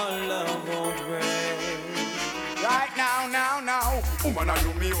 Our love won't break. Right now. Woman, I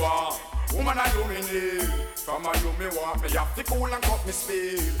do me want. Woman, I do me need. From I do me want. Me have to cool and cut me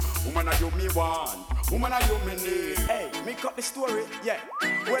speed. Woman, I do me want. Woman, I do me need. Hey, me cut the story, yeah.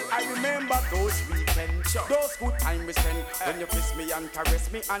 Well, I remember those weekends, those good times we spent. When you kiss me and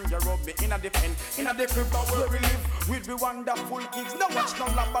caress me and you rub me in a the pen, in a the crib where we live with the wonderful gigs. No watch no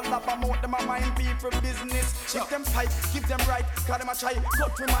labba mouth, them a mind people business. Give them pipe, give them right, cause them a try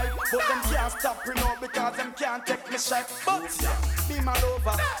cut me mic, but them can't stop me now because them can't take me shot. But be my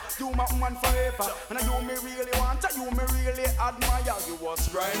lover, do my woman forever, and you me really want, you me really admire. You was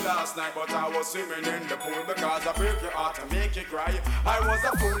crying last night, but I was swimming in the pool because I break your heart and make you cry. I was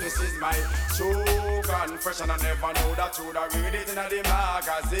a fool, this is my true confession. I never know that you'd have read it in the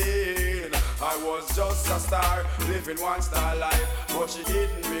magazine. I was just a star, living one star life, but she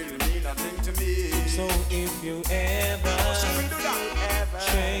didn't really mean nothing to me. So if you ever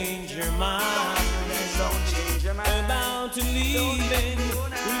change your mind about leaving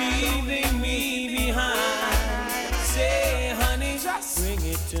me behind, say honey, bring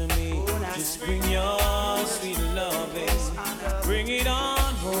it to me. Just bring your sweet loving, bring it on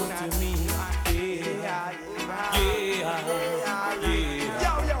home to me. Yeah. Yo.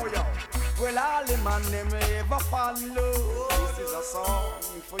 Well, all the man them ever fall in love. This is a song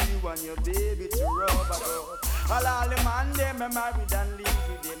for you and your baby to rub about. All the man them married and live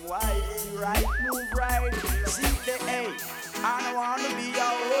with them wife. Right, move right. See the A. I don't wanna be a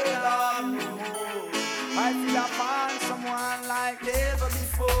whole lot. I feel I found someone like never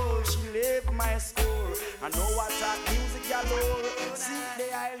before. She left my school. I know what that music galore. See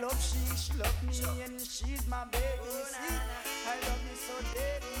the I love she love me and she's my baby. See, I love you so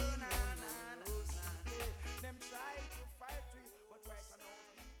deadly.